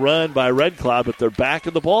 5-0 run by Red Cloud, but they're back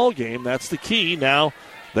in the ball game. That's the key. Now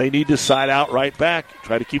they need to side out right back,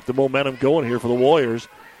 try to keep the momentum going here for the Warriors.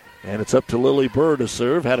 And it's up to Lily Burr to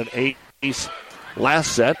serve. Had an ace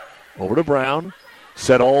last set. Over to Brown.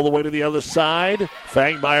 Set all the way to the other side.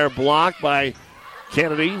 Fangmeyer blocked by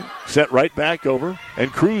Kennedy. Set right back over.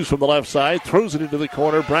 And Cruz from the left side throws it into the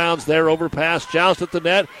corner. Brown's there, overpass. Joust at the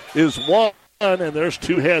net is one, and there's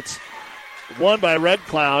 2 hits. One by Red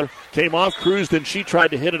Cloud. Came off Cruz, then she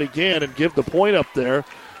tried to hit it again and give the point up there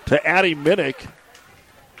to Addie Minnick.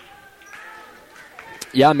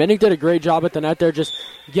 Yeah, Minnick did a great job at the net there, just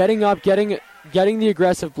getting up, getting the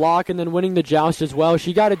aggressive block, and then winning the joust as well.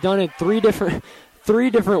 She got it done in three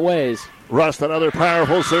different ways. Rust, another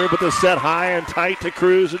powerful serve, but the set high and tight to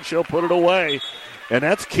Cruz, and she'll put it away. And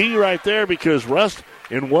that's key right there, because Rust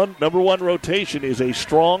in number one rotation is a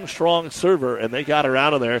strong server, and they got her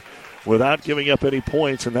out of there without giving up any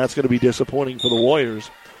points, and that's going to be disappointing for the Warriors.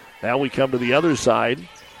 Now we come to the other side.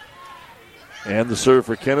 And the serve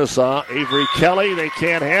for Kenesaw. Avery Kelly, they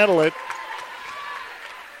can't handle it.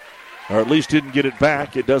 Or at least didn't get it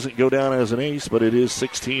back. It doesn't go down as an ace, but it is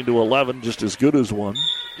 16-11, just as good as one.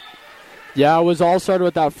 Yeah, it was all started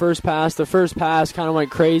with that first pass. The first pass kind of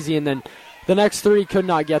went crazy, and then the next 3 could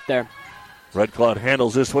not get there. Red Cloud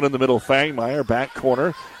handles this one in the middle. Fangmeyer, back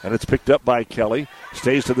corner, and it's picked up by Kelly.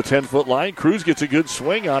 Stays to the 10-foot line. Cruz gets a good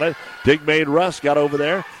swing on it. Dig-made Russ got over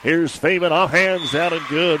there. Here's Fabian off hands, down and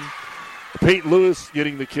good. Peyton Lewis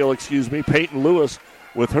getting the kill, Peyton Lewis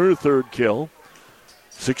with her 3rd kill.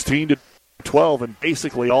 16-12, and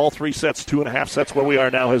basically all 3 sets, 2.5 sets where we are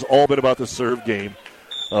now, has all been about the serve game.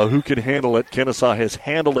 Who can handle it? Kenesaw has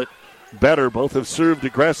handled it better. Both have served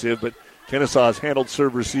aggressive, but Kenesaw has handled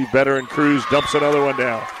serve receive better, and Cruz dumps another one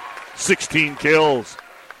down. 16 kills.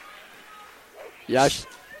 Yeah,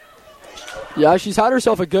 she's had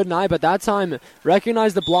herself a good night, but that time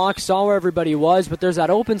recognized the block, saw where everybody was, but there's that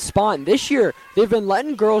open spot. And this year, they've been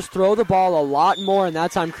letting girls throw the ball a lot more, and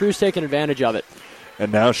that time Cruz taking advantage of it.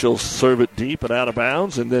 And now she'll serve it deep and out of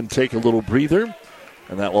bounds and then take a little breather,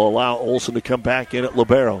 and that will allow Olsen to come back in at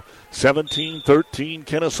libero. 17-13,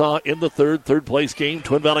 Kenesaw in the third place game.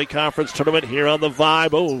 Twin Valley Conference Tournament here on the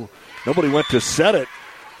Vibe. Oh, nobody went to set it.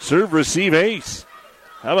 Serve, receive, ace.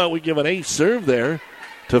 How about we give an ace serve there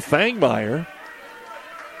to Fangmeyer?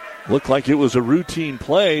 Looked like it was a routine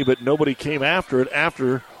play, but nobody came after it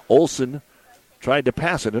after Olsen tried to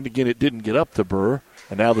pass it. And again, it didn't get up to Burr,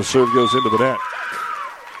 and now the serve goes into the net.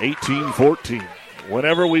 18-14.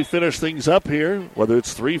 Whenever we finish things up here, whether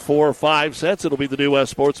it's 3, 4, or 5 sets, it'll be the New West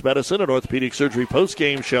Sports Medicine and Orthopedic Surgery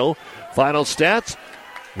post-game show. Final stats.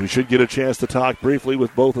 We should get a chance to talk briefly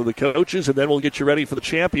with both of the coaches, and then we'll get you ready for the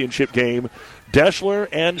championship game, Deschler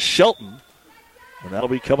and Shelton. And that'll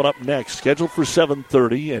be coming up next, scheduled for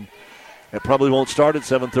 7:30, and it probably won't start at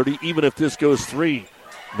 7:30, even if this goes 3.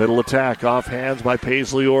 Middle attack, off hands by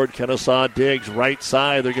Paisley Ord. Kenesaw digs, right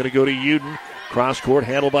side. They're going to go to Uden. Cross court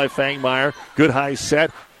handled by Fangmeyer. Good high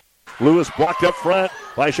set. Lewis blocked up front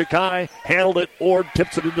by Shakai. Handled it. Ord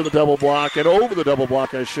tips it into the double block, and over the double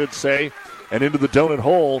block, I should say, and into the donut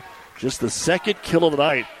hole. Just the second kill of the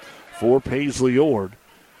night for Paisley Ord.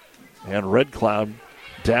 And Red Cloud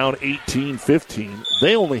down 18-15.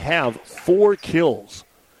 They only have 4 kills.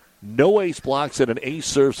 No ace blocks and an ace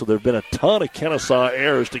serve, so there have been a ton of Kenesaw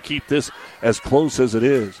errors to keep this as close as it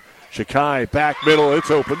is. Shakai, back middle,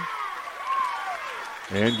 it's open.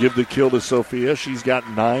 And give the kill to Sophia. She's got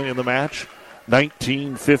 9 in the match.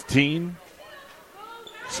 19-15.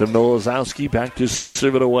 Simona back to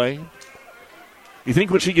serve it away. You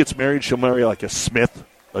think when she gets married, she'll marry like a Smith,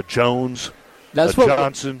 a Jones, a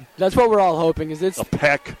Johnson? That's what we're all hoping. Is it's a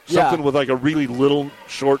Peck, something with like a really little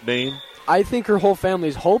short name. I think her whole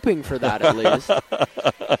family's hoping for that at least.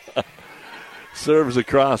 Serves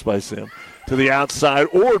across by Sim. To the outside,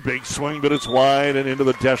 or big swing, but it's wide and into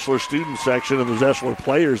the Deschler student section, and the Deschler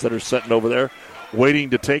players that are sitting over there waiting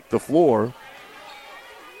to take the floor.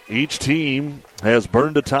 Each team has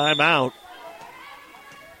burned a timeout.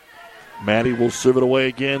 Maddie will serve it away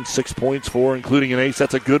again. 6 points for, including an ace.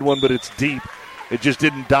 That's a good one, but it's deep. It just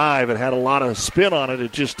didn't dive. It had a lot of spin on it.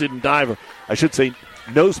 It just didn't dive. I should say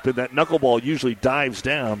no spin. That knuckleball usually dives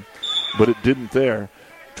down, but it didn't there.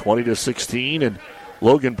 20-16, and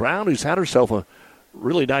Logan Brown, who's had herself a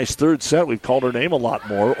really nice third set. We've called her name a lot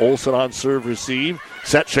more. Olsen on serve receive.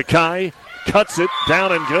 Set Shakai. Cuts it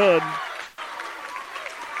down and good.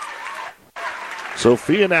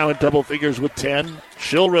 Sophia now in double figures with 10.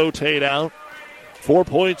 She'll rotate out. 4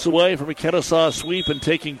 points away from a Kenesaw sweep and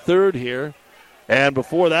taking third here. And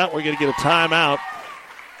before that, we're going to get a timeout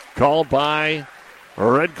called by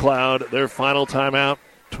Red Cloud. Their final timeout.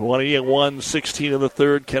 21-16 in the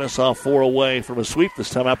third. Kenesaw 4 away from a sweep. This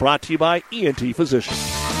time out brought to you by ENT Physicians.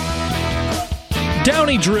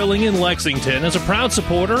 Downey Drilling in Lexington is a proud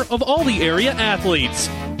supporter of all the area athletes.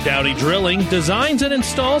 Downey Drilling designs and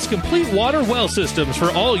installs complete water well systems for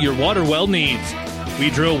all your water well needs. We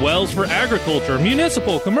drill wells for agriculture,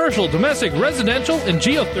 municipal, commercial, domestic, residential, and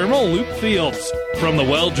geothermal loop fields. From the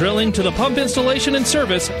well drilling to the pump installation and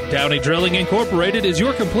service, Downey Drilling Incorporated is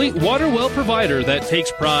your complete water well provider that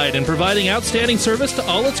takes pride in providing outstanding service to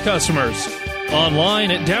all its customers. Online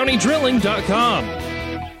at downeydrilling.com.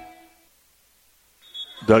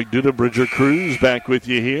 Doug Duda, Bridger Cruz, back with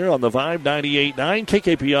you here on the Vibe 98.9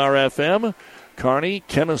 KKPR FM. Kearney,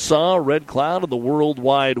 Kenesaw, Red Cloud, and the World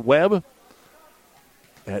Wide Web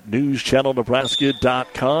at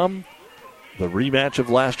newschannelnebraska.com. The rematch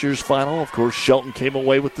of last year's final. Of course, Shelton came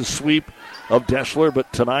away with the sweep of Deschler,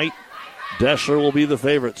 but tonight, Deschler will be the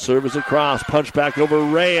favorite. Serve is across, punch back over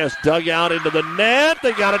Reyes, dug out into the net.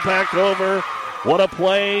 They got it back over. What a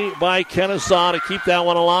play by Kenesaw to keep that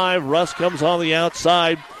one alive. Russ comes on the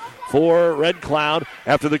outside for Red Cloud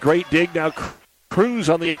after the great dig. Now Cruz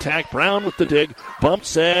on the attack. Brown with the dig.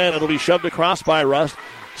 Bumps in. It'll be shoved across by Russ.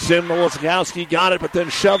 Simlowski got it, but then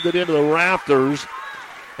shoved it into the rafters.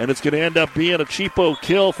 And it's going to end up being a cheapo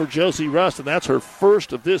kill for Josie Rust, and that's her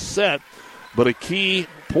first of this set. But a key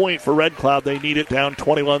point for Red Cloud. They need it down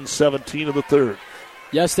 21-17 in the third.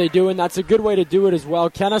 Yes, they do, and that's a good way to do it as well.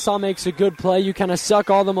 Kenesaw makes a good play. You kind of suck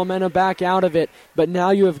all the momentum back out of it, but now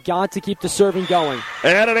you have got to keep the serving going.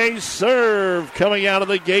 And an ace serve coming out of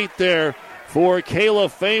the gate there for Kayla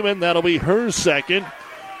Feynman. That'll be her second.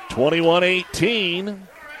 21-18.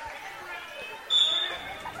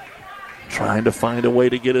 Trying to find a way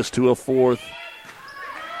to get us to a fourth.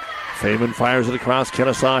 Feynman fires it across.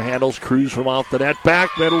 Kenesaw handles Cruz from off the net. Back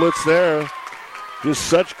middle, it's there. Just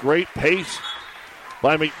such great pace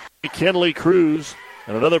by McKinley Cruz.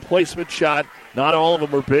 And another placement shot. Not all of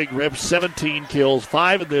them are big rips. 17 kills,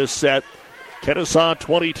 5 in this set. Kenesaw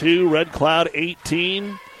 22, Red Cloud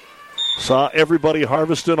 18. Saw everybody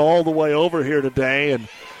harvesting all the way over here today. And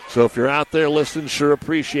so if you're out there listening, sure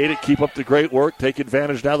appreciate it. Keep up the great work. Take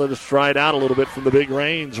advantage now that it's dried out a little bit from the big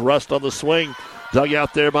rains. Rust on the swing. Dug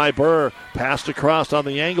out there by Burr. Passed across on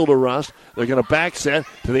the angle to Rust. They're going to back set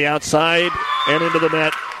to the outside and into the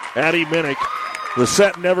net. Addie Minnick. The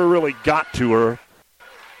set never really got to her,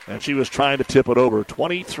 and she was trying to tip it over.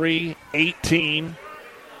 23-18.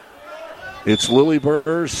 It's Lily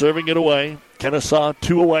Burr serving it away. Kenesaw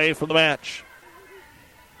 2 away from the match.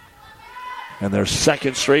 And their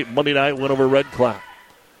second straight Monday night win over Red Cloud.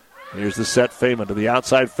 Here's the set. Feynman to the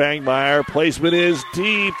outside. Fangmeyer. Placement is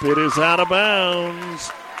deep. It is out of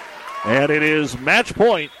bounds. And it is match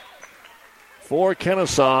point for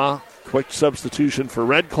Kenesaw. Quick substitution for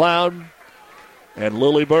Red Cloud. And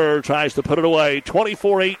Lily Burr tries to put it away.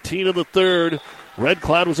 24-18 in the third. Red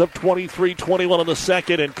Cloud was up 23-21 in the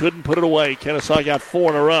second and couldn't put it away. Kenesaw got 4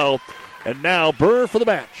 in a row. And now Burr for the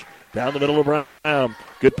match. Down the middle of Brown.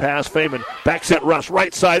 Good pass, Feynman. Back set Rush.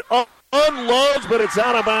 Right side. Unloads, but it's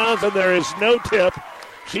out of bounds, and there is no tip.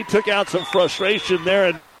 She took out some frustration there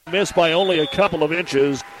and missed by only a couple of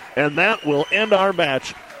inches. And that will end our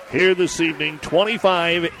match here this evening.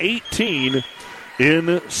 25-18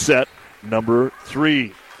 in set number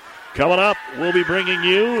 3. Coming up, we'll be bringing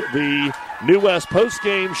you the New West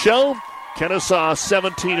postgame show. Kenesaw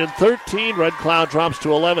 17-13. Red Cloud drops to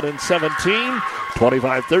 11-17.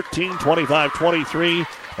 25-13, 25-23,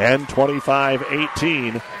 and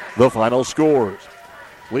 25-18. The final scores.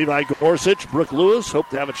 Levi Gorsuch, Brooke Lewis. Hope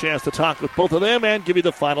to have a chance to talk with both of them and give you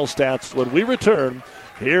the final stats when we return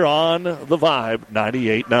here on The Vibe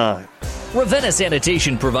 98.9. Ravenna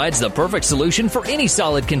Sanitation provides the perfect solution for any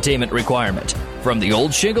solid containment requirement. From the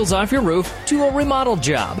old shingles off your roof to a remodel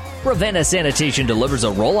job, Ravenna Sanitation delivers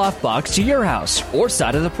a roll-off box to your house or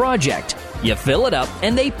side of the project. You fill it up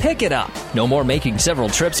and they pick it up. No more making several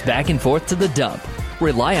trips back and forth to the dump.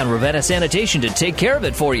 Rely on Ravenna Sanitation to take care of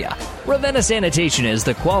it for you. Ravenna Sanitation is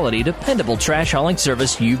the quality, dependable trash hauling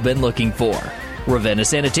service you've been looking for. Ravenna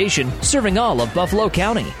Sanitation, serving all of Buffalo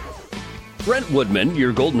County. Brent Woodman,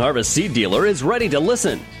 your Golden Harvest seed dealer, is ready to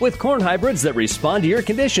listen with corn hybrids that respond to your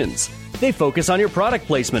conditions. They focus on your product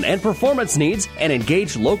placement and performance needs and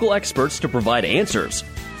engage local experts to provide answers.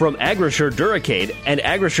 From Agrisure Duracade and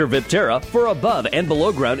Agrisure Viptera for above and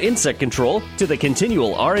below ground insect control to the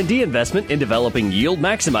continual R&D investment in developing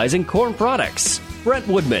yield-maximizing corn products. Brent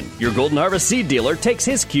Woodman, your Golden Harvest seed dealer, takes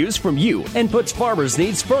his cues from you and puts farmers'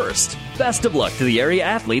 needs first. Best of luck to the area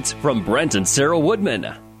athletes from Brent and Sarah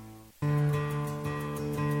Woodman.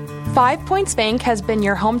 5 Points Bank has been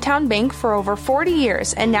your hometown bank for over 40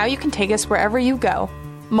 years, and now you can take us wherever you go.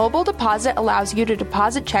 Mobile Deposit allows you to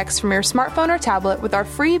deposit checks from your smartphone or tablet with our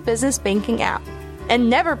free business banking app. And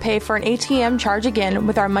never pay for an ATM charge again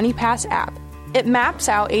with our MoneyPass app. It maps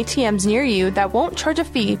out ATMs near you that won't charge a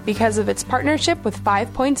fee because of its partnership with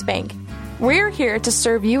 5 Points Bank. We're here to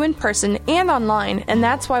serve you in person and online, and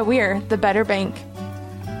that's why we're the better bank.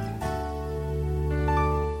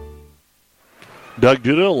 Doug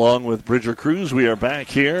Duda along with Bridger Cruz. We are back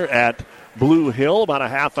here at Blue Hill, about a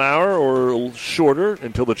half hour or shorter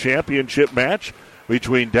until the championship match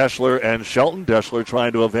between Deschler and Shelton. Deschler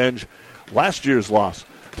trying to avenge last year's loss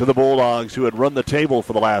to the Bulldogs, who had run the table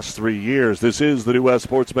for the last 3 years. This is the New West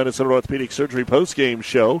Sports Medicine and Orthopedic Surgery postgame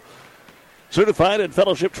show. Certified and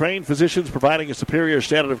fellowship-trained physicians providing a superior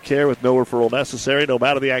standard of care with no referral necessary. No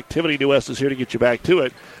matter the activity, New West is here to get you back to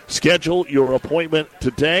it. Schedule your appointment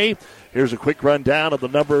today. Here's a quick rundown of the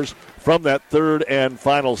numbers from that third and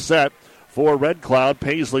final set. For Red Cloud,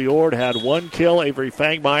 Paisley Ord had 1 kill. Avery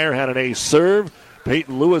Fangmeyer had an ace serve.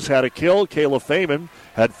 Peyton Lewis had a kill. Kayla Feynman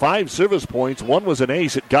had 5 service points. 1 was an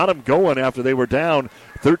ace. It got them going after they were down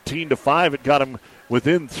 13-5. It got them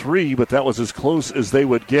within 3, but that was as close as they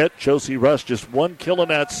would get. Josie Rush just 1 kill in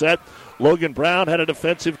that set. Logan Brown had a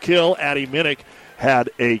defensive kill. Addie Minnick had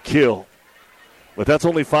a kill. But that's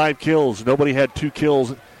only 5 kills. Nobody had 2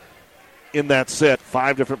 kills in that set.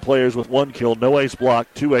 5 different players with 1 kill. No ace block,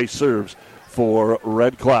 2 ace serves for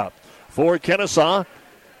Red Cloud. For Kenesaw,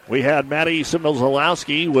 we had Maddie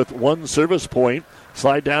Simnozalowski with 1 service point.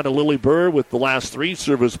 Slide down to Lily Burr with the last 3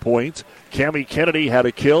 service points. Cammie Kennedy had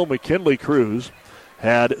a kill. McKinley Cruz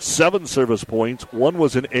had 7 service points. 1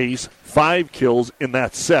 was an ace. 5 kills in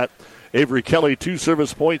that set. Avery Kelly, 2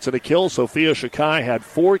 service points and a kill. Sophia Shakai had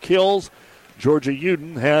 4 kills. Georgia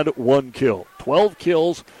Uden had 1 kill. 12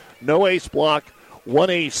 kills. No ace block, 1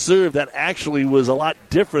 ace serve. That actually was a lot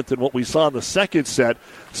different than what we saw in the second set.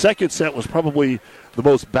 Second set was probably the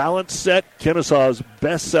most balanced set. Kenesaw's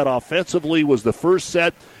best set offensively was the first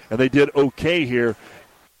set, and they did okay here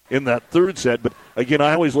in that third set. But, again,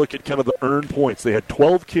 I always look at kind of the earned points. They had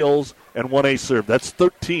 12 kills and 1 ace serve. That's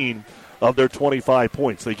 13 of their 25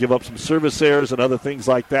 points. They give up some service errors and other things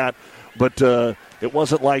like that. But it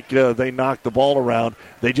wasn't like they knocked the ball around.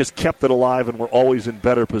 They just kept it alive and were always in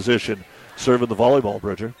better position serving the volleyball,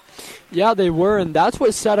 Bridger. Yeah, they were, and that's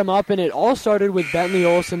what set them up, and it all started with Bentley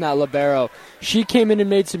Olsen, that libero. She came in and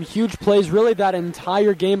made some huge plays really that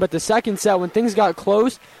entire game, but the second set, when things got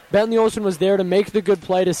close, Bentley Olsen was there to make the good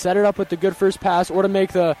play, to set it up with the good first pass, or to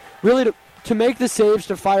make the to make the saves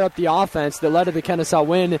to fire up the offense that led to the Kenesaw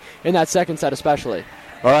win in that second set especially.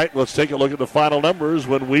 All right, let's take a look at the final numbers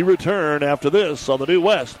when we return after this on the New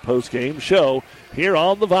West postgame show here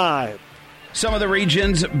on The Vibe. Some of the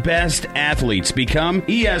region's best athletes become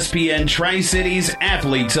ESPN Tri-Cities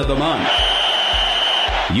Athletes of the Month.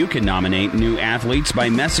 You can nominate new athletes by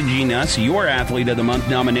messaging us your Athlete of the Month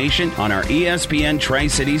nomination on our ESPN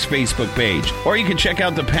Tri-Cities Facebook page. Or you can check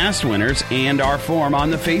out the past winners and our form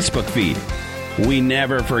on the Facebook feed. We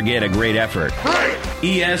never forget a great effort.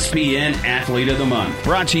 ESPN Athlete of the Month,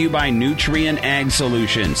 brought to you by Nutrien Ag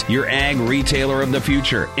Solutions, your ag retailer of the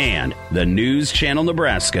future, and the News Channel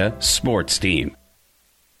Nebraska sports team.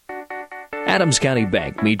 Adams County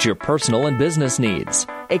Bank meets your personal and business needs.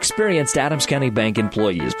 Experienced Adams County Bank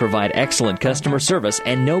employees provide excellent customer service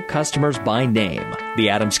and know customers by name. The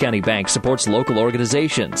Adams County Bank supports local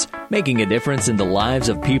organizations, making a difference in the lives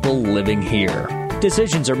of people living here.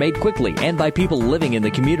 Decisions are made quickly and by people living in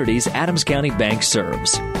the communities Adams County Bank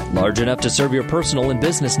serves. Large enough to serve your personal and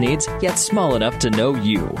business needs, yet small enough to know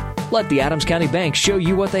you. Let the Adams County Bank show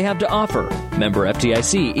you what they have to offer. Member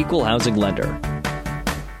FDIC, Equal Housing Lender.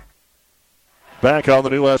 Back on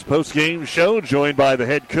the New West postgame show, joined by the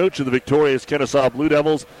head coach of the victorious Kenesaw Blue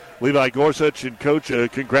Devils, Levi Gorsuch. And, Coach,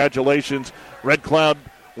 congratulations. Red Cloud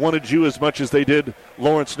wanted you as much as they did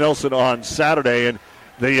Lawrence Nelson on Saturday, and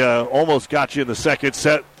they almost got you in the second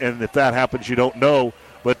set, and if that happens, you don't know.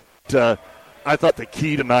 But I thought the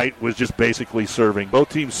key tonight was just basically serving. Both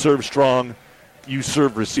teams served strong. You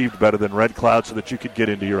received better than Red Cloud so that you could get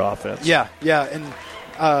into your offense. Yeah, and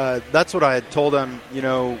that's what I had told them. You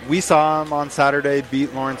know, we saw them on Saturday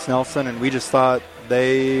beat Lawrence Nelson, and we just thought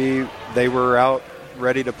they were out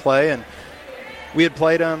ready to play. And we had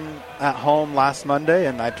played them at home last Monday,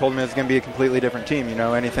 and I told them it was going to be a completely different team. You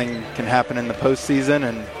know, anything can happen in the postseason,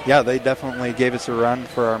 and, yeah, they definitely gave us a run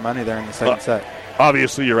for our money there in the second set.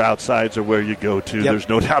 Obviously, your outsides are where you go to. Yep. There's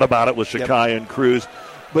no doubt about it with Shakai and Cruz.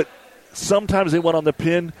 But sometimes they went on the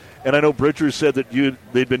pin, and I know Bridger said that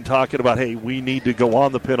they'd been talking about, hey, we need to go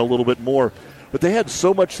on the pin a little bit more. But they had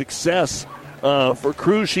so much success. For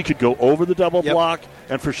Cruz, she could go over the double block,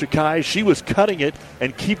 and for Shakai, she was cutting it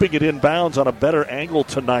and keeping it in bounds on a better angle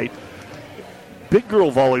tonight. big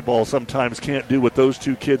girl volleyball sometimes can't do what those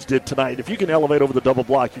two kids did tonight. If you can elevate over the double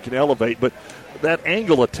block, you can elevate, but that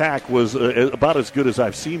angle attack was about as good as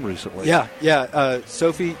I've seen recently. Yeah.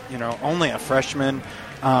 Sophie, only a freshman.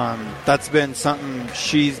 That's been something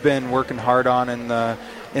she's been working hard on in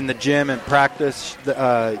the gym and practice.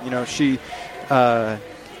 She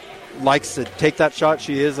likes to take that shot.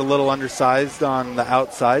 She is a little undersized on the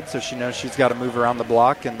outside, so she knows she's got to move around the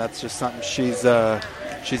block, and that's just something she's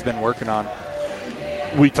been working on.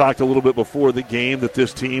 We talked a little bit before the game that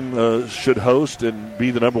this team should host and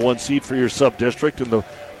be the number one seed for your sub-district, and the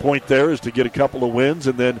point there is to get a couple of wins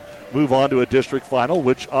and then move on to a district final,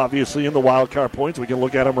 which obviously in the wild card points, we can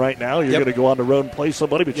look at them right now. You're going to go on the road and play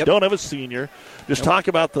somebody, but you don't have a senior. Just talk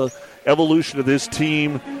about the evolution of this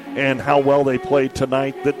team and how well they played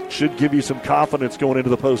tonight. That should give you some confidence going into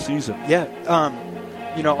the postseason. Yeah.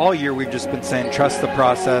 All year we've just been saying trust the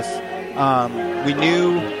process. We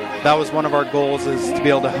knew that was one of our goals, is to be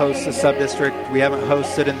able to host a sub-district. We haven't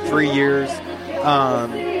hosted in 3 years.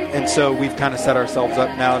 And so we've kind of set ourselves up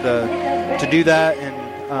now to do that. And,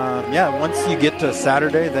 once you get to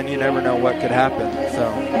Saturday, then you never know what could happen. So,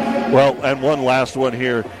 well, and one last one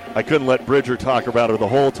here. I couldn't let Bridger talk about her the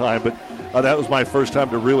whole time, but that was my first time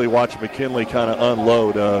to really watch McKinley kind of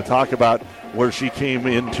unload. Talk about where she came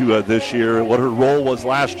into this year, what her role was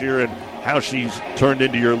last year, and how she's turned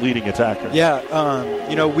into your leading attacker. Yeah,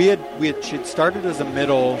 she'd started as a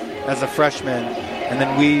middle, as a freshman, and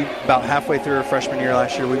then about halfway through her freshman year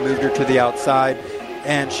last year, we moved her to the outside.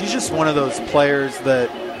 And she's just one of those players that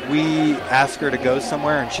we ask her to go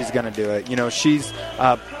somewhere, and she's going to do it.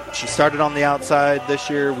 She started on the outside this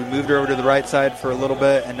year. We moved her over to the right side for a little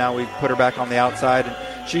bit, and now we put her back on the outside.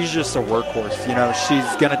 And she's just a workhorse.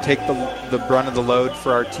 She's going to take the brunt of the load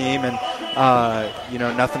for our team, and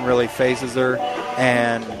nothing really phases her.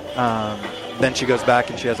 And then she goes back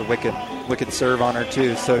and she has a wicked serve on her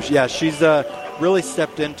too. So yeah, she's really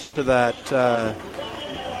stepped into that.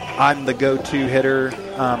 I'm the go-to hitter.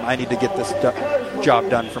 I need to get this job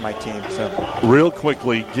done for my team. So, real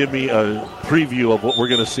quickly, give me a preview of what we're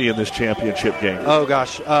going to see in this championship game. Oh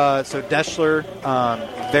gosh, so Deschler,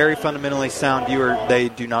 very fundamentally sound viewer. They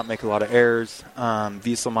do not make a lot of errors.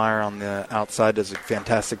 Wieselmeyer on the outside does a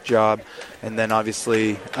fantastic job, and then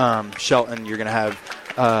obviously Shelton. You're going to have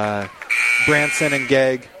Branson and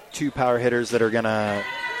Gegg, two power hitters that are going to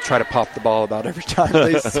try to pop the ball about every time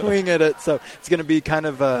they swing at it. So it's going to be kind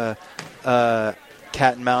of a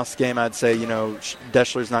cat and mouse game, I'd say.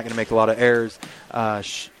 Deschler's not going to make a lot of errors.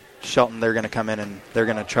 Shelton, they're going to come in and they're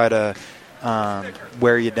going to try to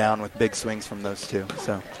wear you down with big swings from those two.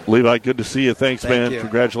 So, Levi, good to see you. Thanks, Thank man. you.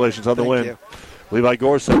 Congratulations on the win. You. Levi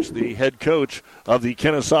Gorsuch, the head coach of the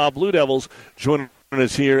Kenesaw Blue Devils, joining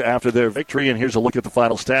us here after their victory, and here's a look at the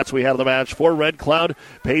final stats we had in the match. For Red Cloud,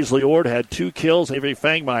 Paisley Ord had 2 kills. Avery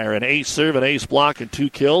Fangmeyer, an ace serve, an ace block, and 2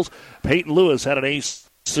 kills. Peyton Lewis had an ace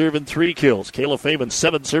serve and 3 kills. Kayla Faman,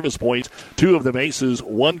 7 service points, 2 of them aces,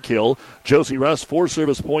 1 kill. Josie Russ, 4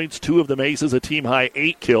 service points, 2 of them aces, a team-high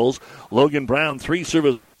 8 kills. Logan Brown, 3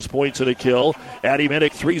 service points and a kill. Addie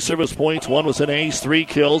Minnick, 3 service points, 1 was an ace, 3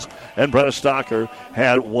 kills. And Brenna Stocker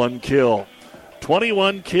had 1 kill.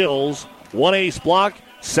 21 kills, 1 ace block,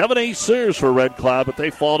 7 ace serves for Red Cloud, but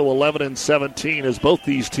they fall to 11-17 as both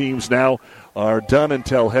these teams now are done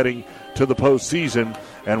until heading to the postseason.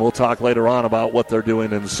 And we'll talk later on about what they're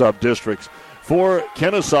doing in sub-districts. For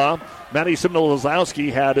Kenesaw, Maddie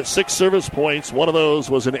Simnolazowski had 6 service points. 1 of those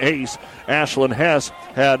was an ace. Ashlyn Hess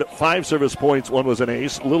had 5 service points. 1 was an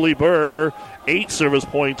ace. Lily Burr, 8 service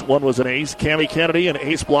points. 1 was an ace. Cammie Kennedy, an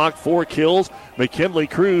ace block, 4 kills. McKinley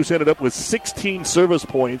Cruz ended up with 16 service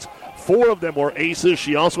points. 4 of them were aces.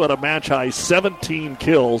 She also had a match-high 17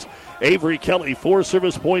 kills. Avery Kelly, 4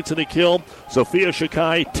 service points and a kill. Sophia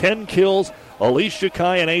Shakai, 10 kills. Elise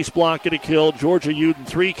Shakai, an ace block and a kill. Georgia Uden,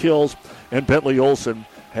 3 kills. And Bentley Olson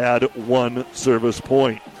had 1 service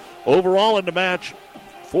point. Overall in the match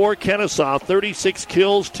for Kenesaw, 36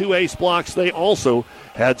 kills, 2 ace blocks. They also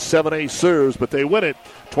had 7 ace serves, but they win it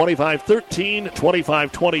 25-13,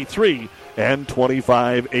 25-23, and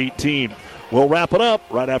 25-18. We'll wrap it up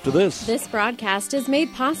right after this. This broadcast is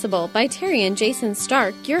made possible by Terry and Jason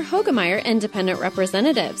Stark, your Hoegemeyer Independent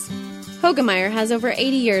Representatives. Hoegemeyer has over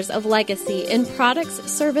 80 years of legacy in products,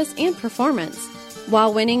 service, and performance.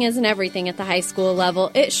 While winning isn't everything at the high school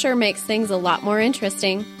level, it sure makes things a lot more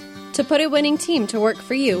interesting. To put a winning team to work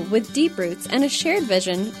for you with deep roots and a shared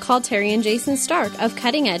vision, call Terry and Jason Stark of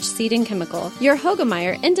Cutting Edge Seed and Chemical, your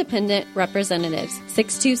Hoegemeyer Independent Representatives,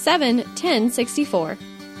 627-1064.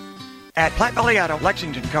 At Platte Valley Auto,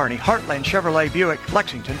 Lexington, Kearney, Heartland Chevrolet Buick,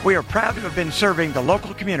 Lexington, we are proud to have been serving the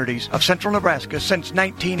local communities of central Nebraska since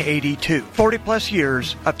 1982. 40-plus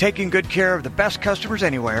years of taking good care of the best customers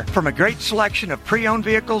anywhere, from a great selection of pre-owned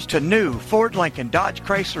vehicles to new Ford, Lincoln, Dodge,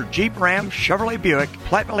 Chrysler, Jeep, Ram, Chevrolet Buick,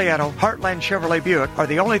 Platte Valley Auto, Heartland Chevrolet Buick are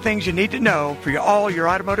the only things you need to know for all your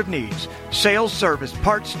automotive needs. Sales, service,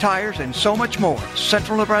 parts, tires, and so much more.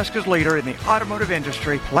 Central Nebraska's leader in the automotive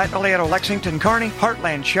industry, Platte Valley Auto, Lexington, Kearney,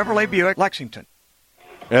 Heartland Chevrolet Buick, Lexington.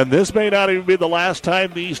 And this may not even be the last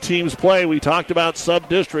time these teams play. We talked about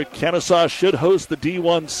sub-district. Kenesaw should host the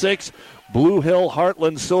D1-6. Blue Hill,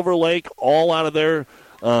 Heartland, Silver Lake, all out of their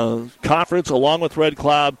conference, along with Red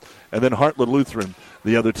Cloud. And then Heartland Lutheran,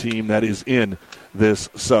 the other team that is in this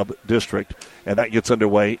sub-district. And that gets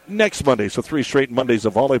underway next Monday. So 3 straight Mondays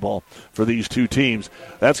of volleyball for these two teams.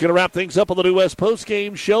 That's going to wrap things up on the New West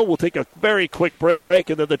postgame show. We'll take a very quick break,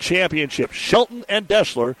 and then the championship. Shelton and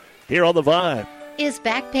Deschler here on The Vibe. Is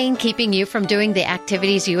back pain keeping you from doing the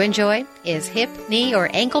activities you enjoy? Is hip, knee, or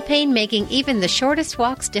ankle pain making even the shortest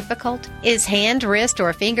walks difficult? Is hand, wrist,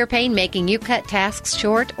 or finger pain making you cut tasks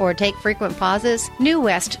short or take frequent pauses? New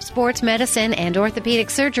West Sports Medicine and Orthopedic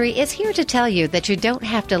Surgery is here to tell you that you don't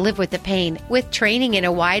have to live with the pain. With training in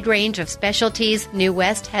a wide range of specialties, New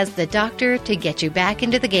West has the doctor to get you back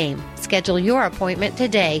into the game. Schedule your appointment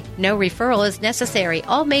today. No referral is necessary.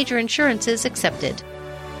 All major insurances accepted.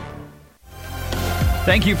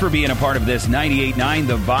 Thank you for being a part of this 98.9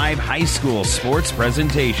 The Vibe High School sports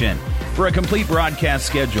presentation. For a complete broadcast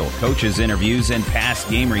schedule, coaches' interviews, and past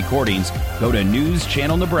game recordings, go to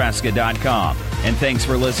newschannelnebraska.com. And thanks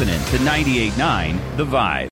for listening to 98.9 The Vibe.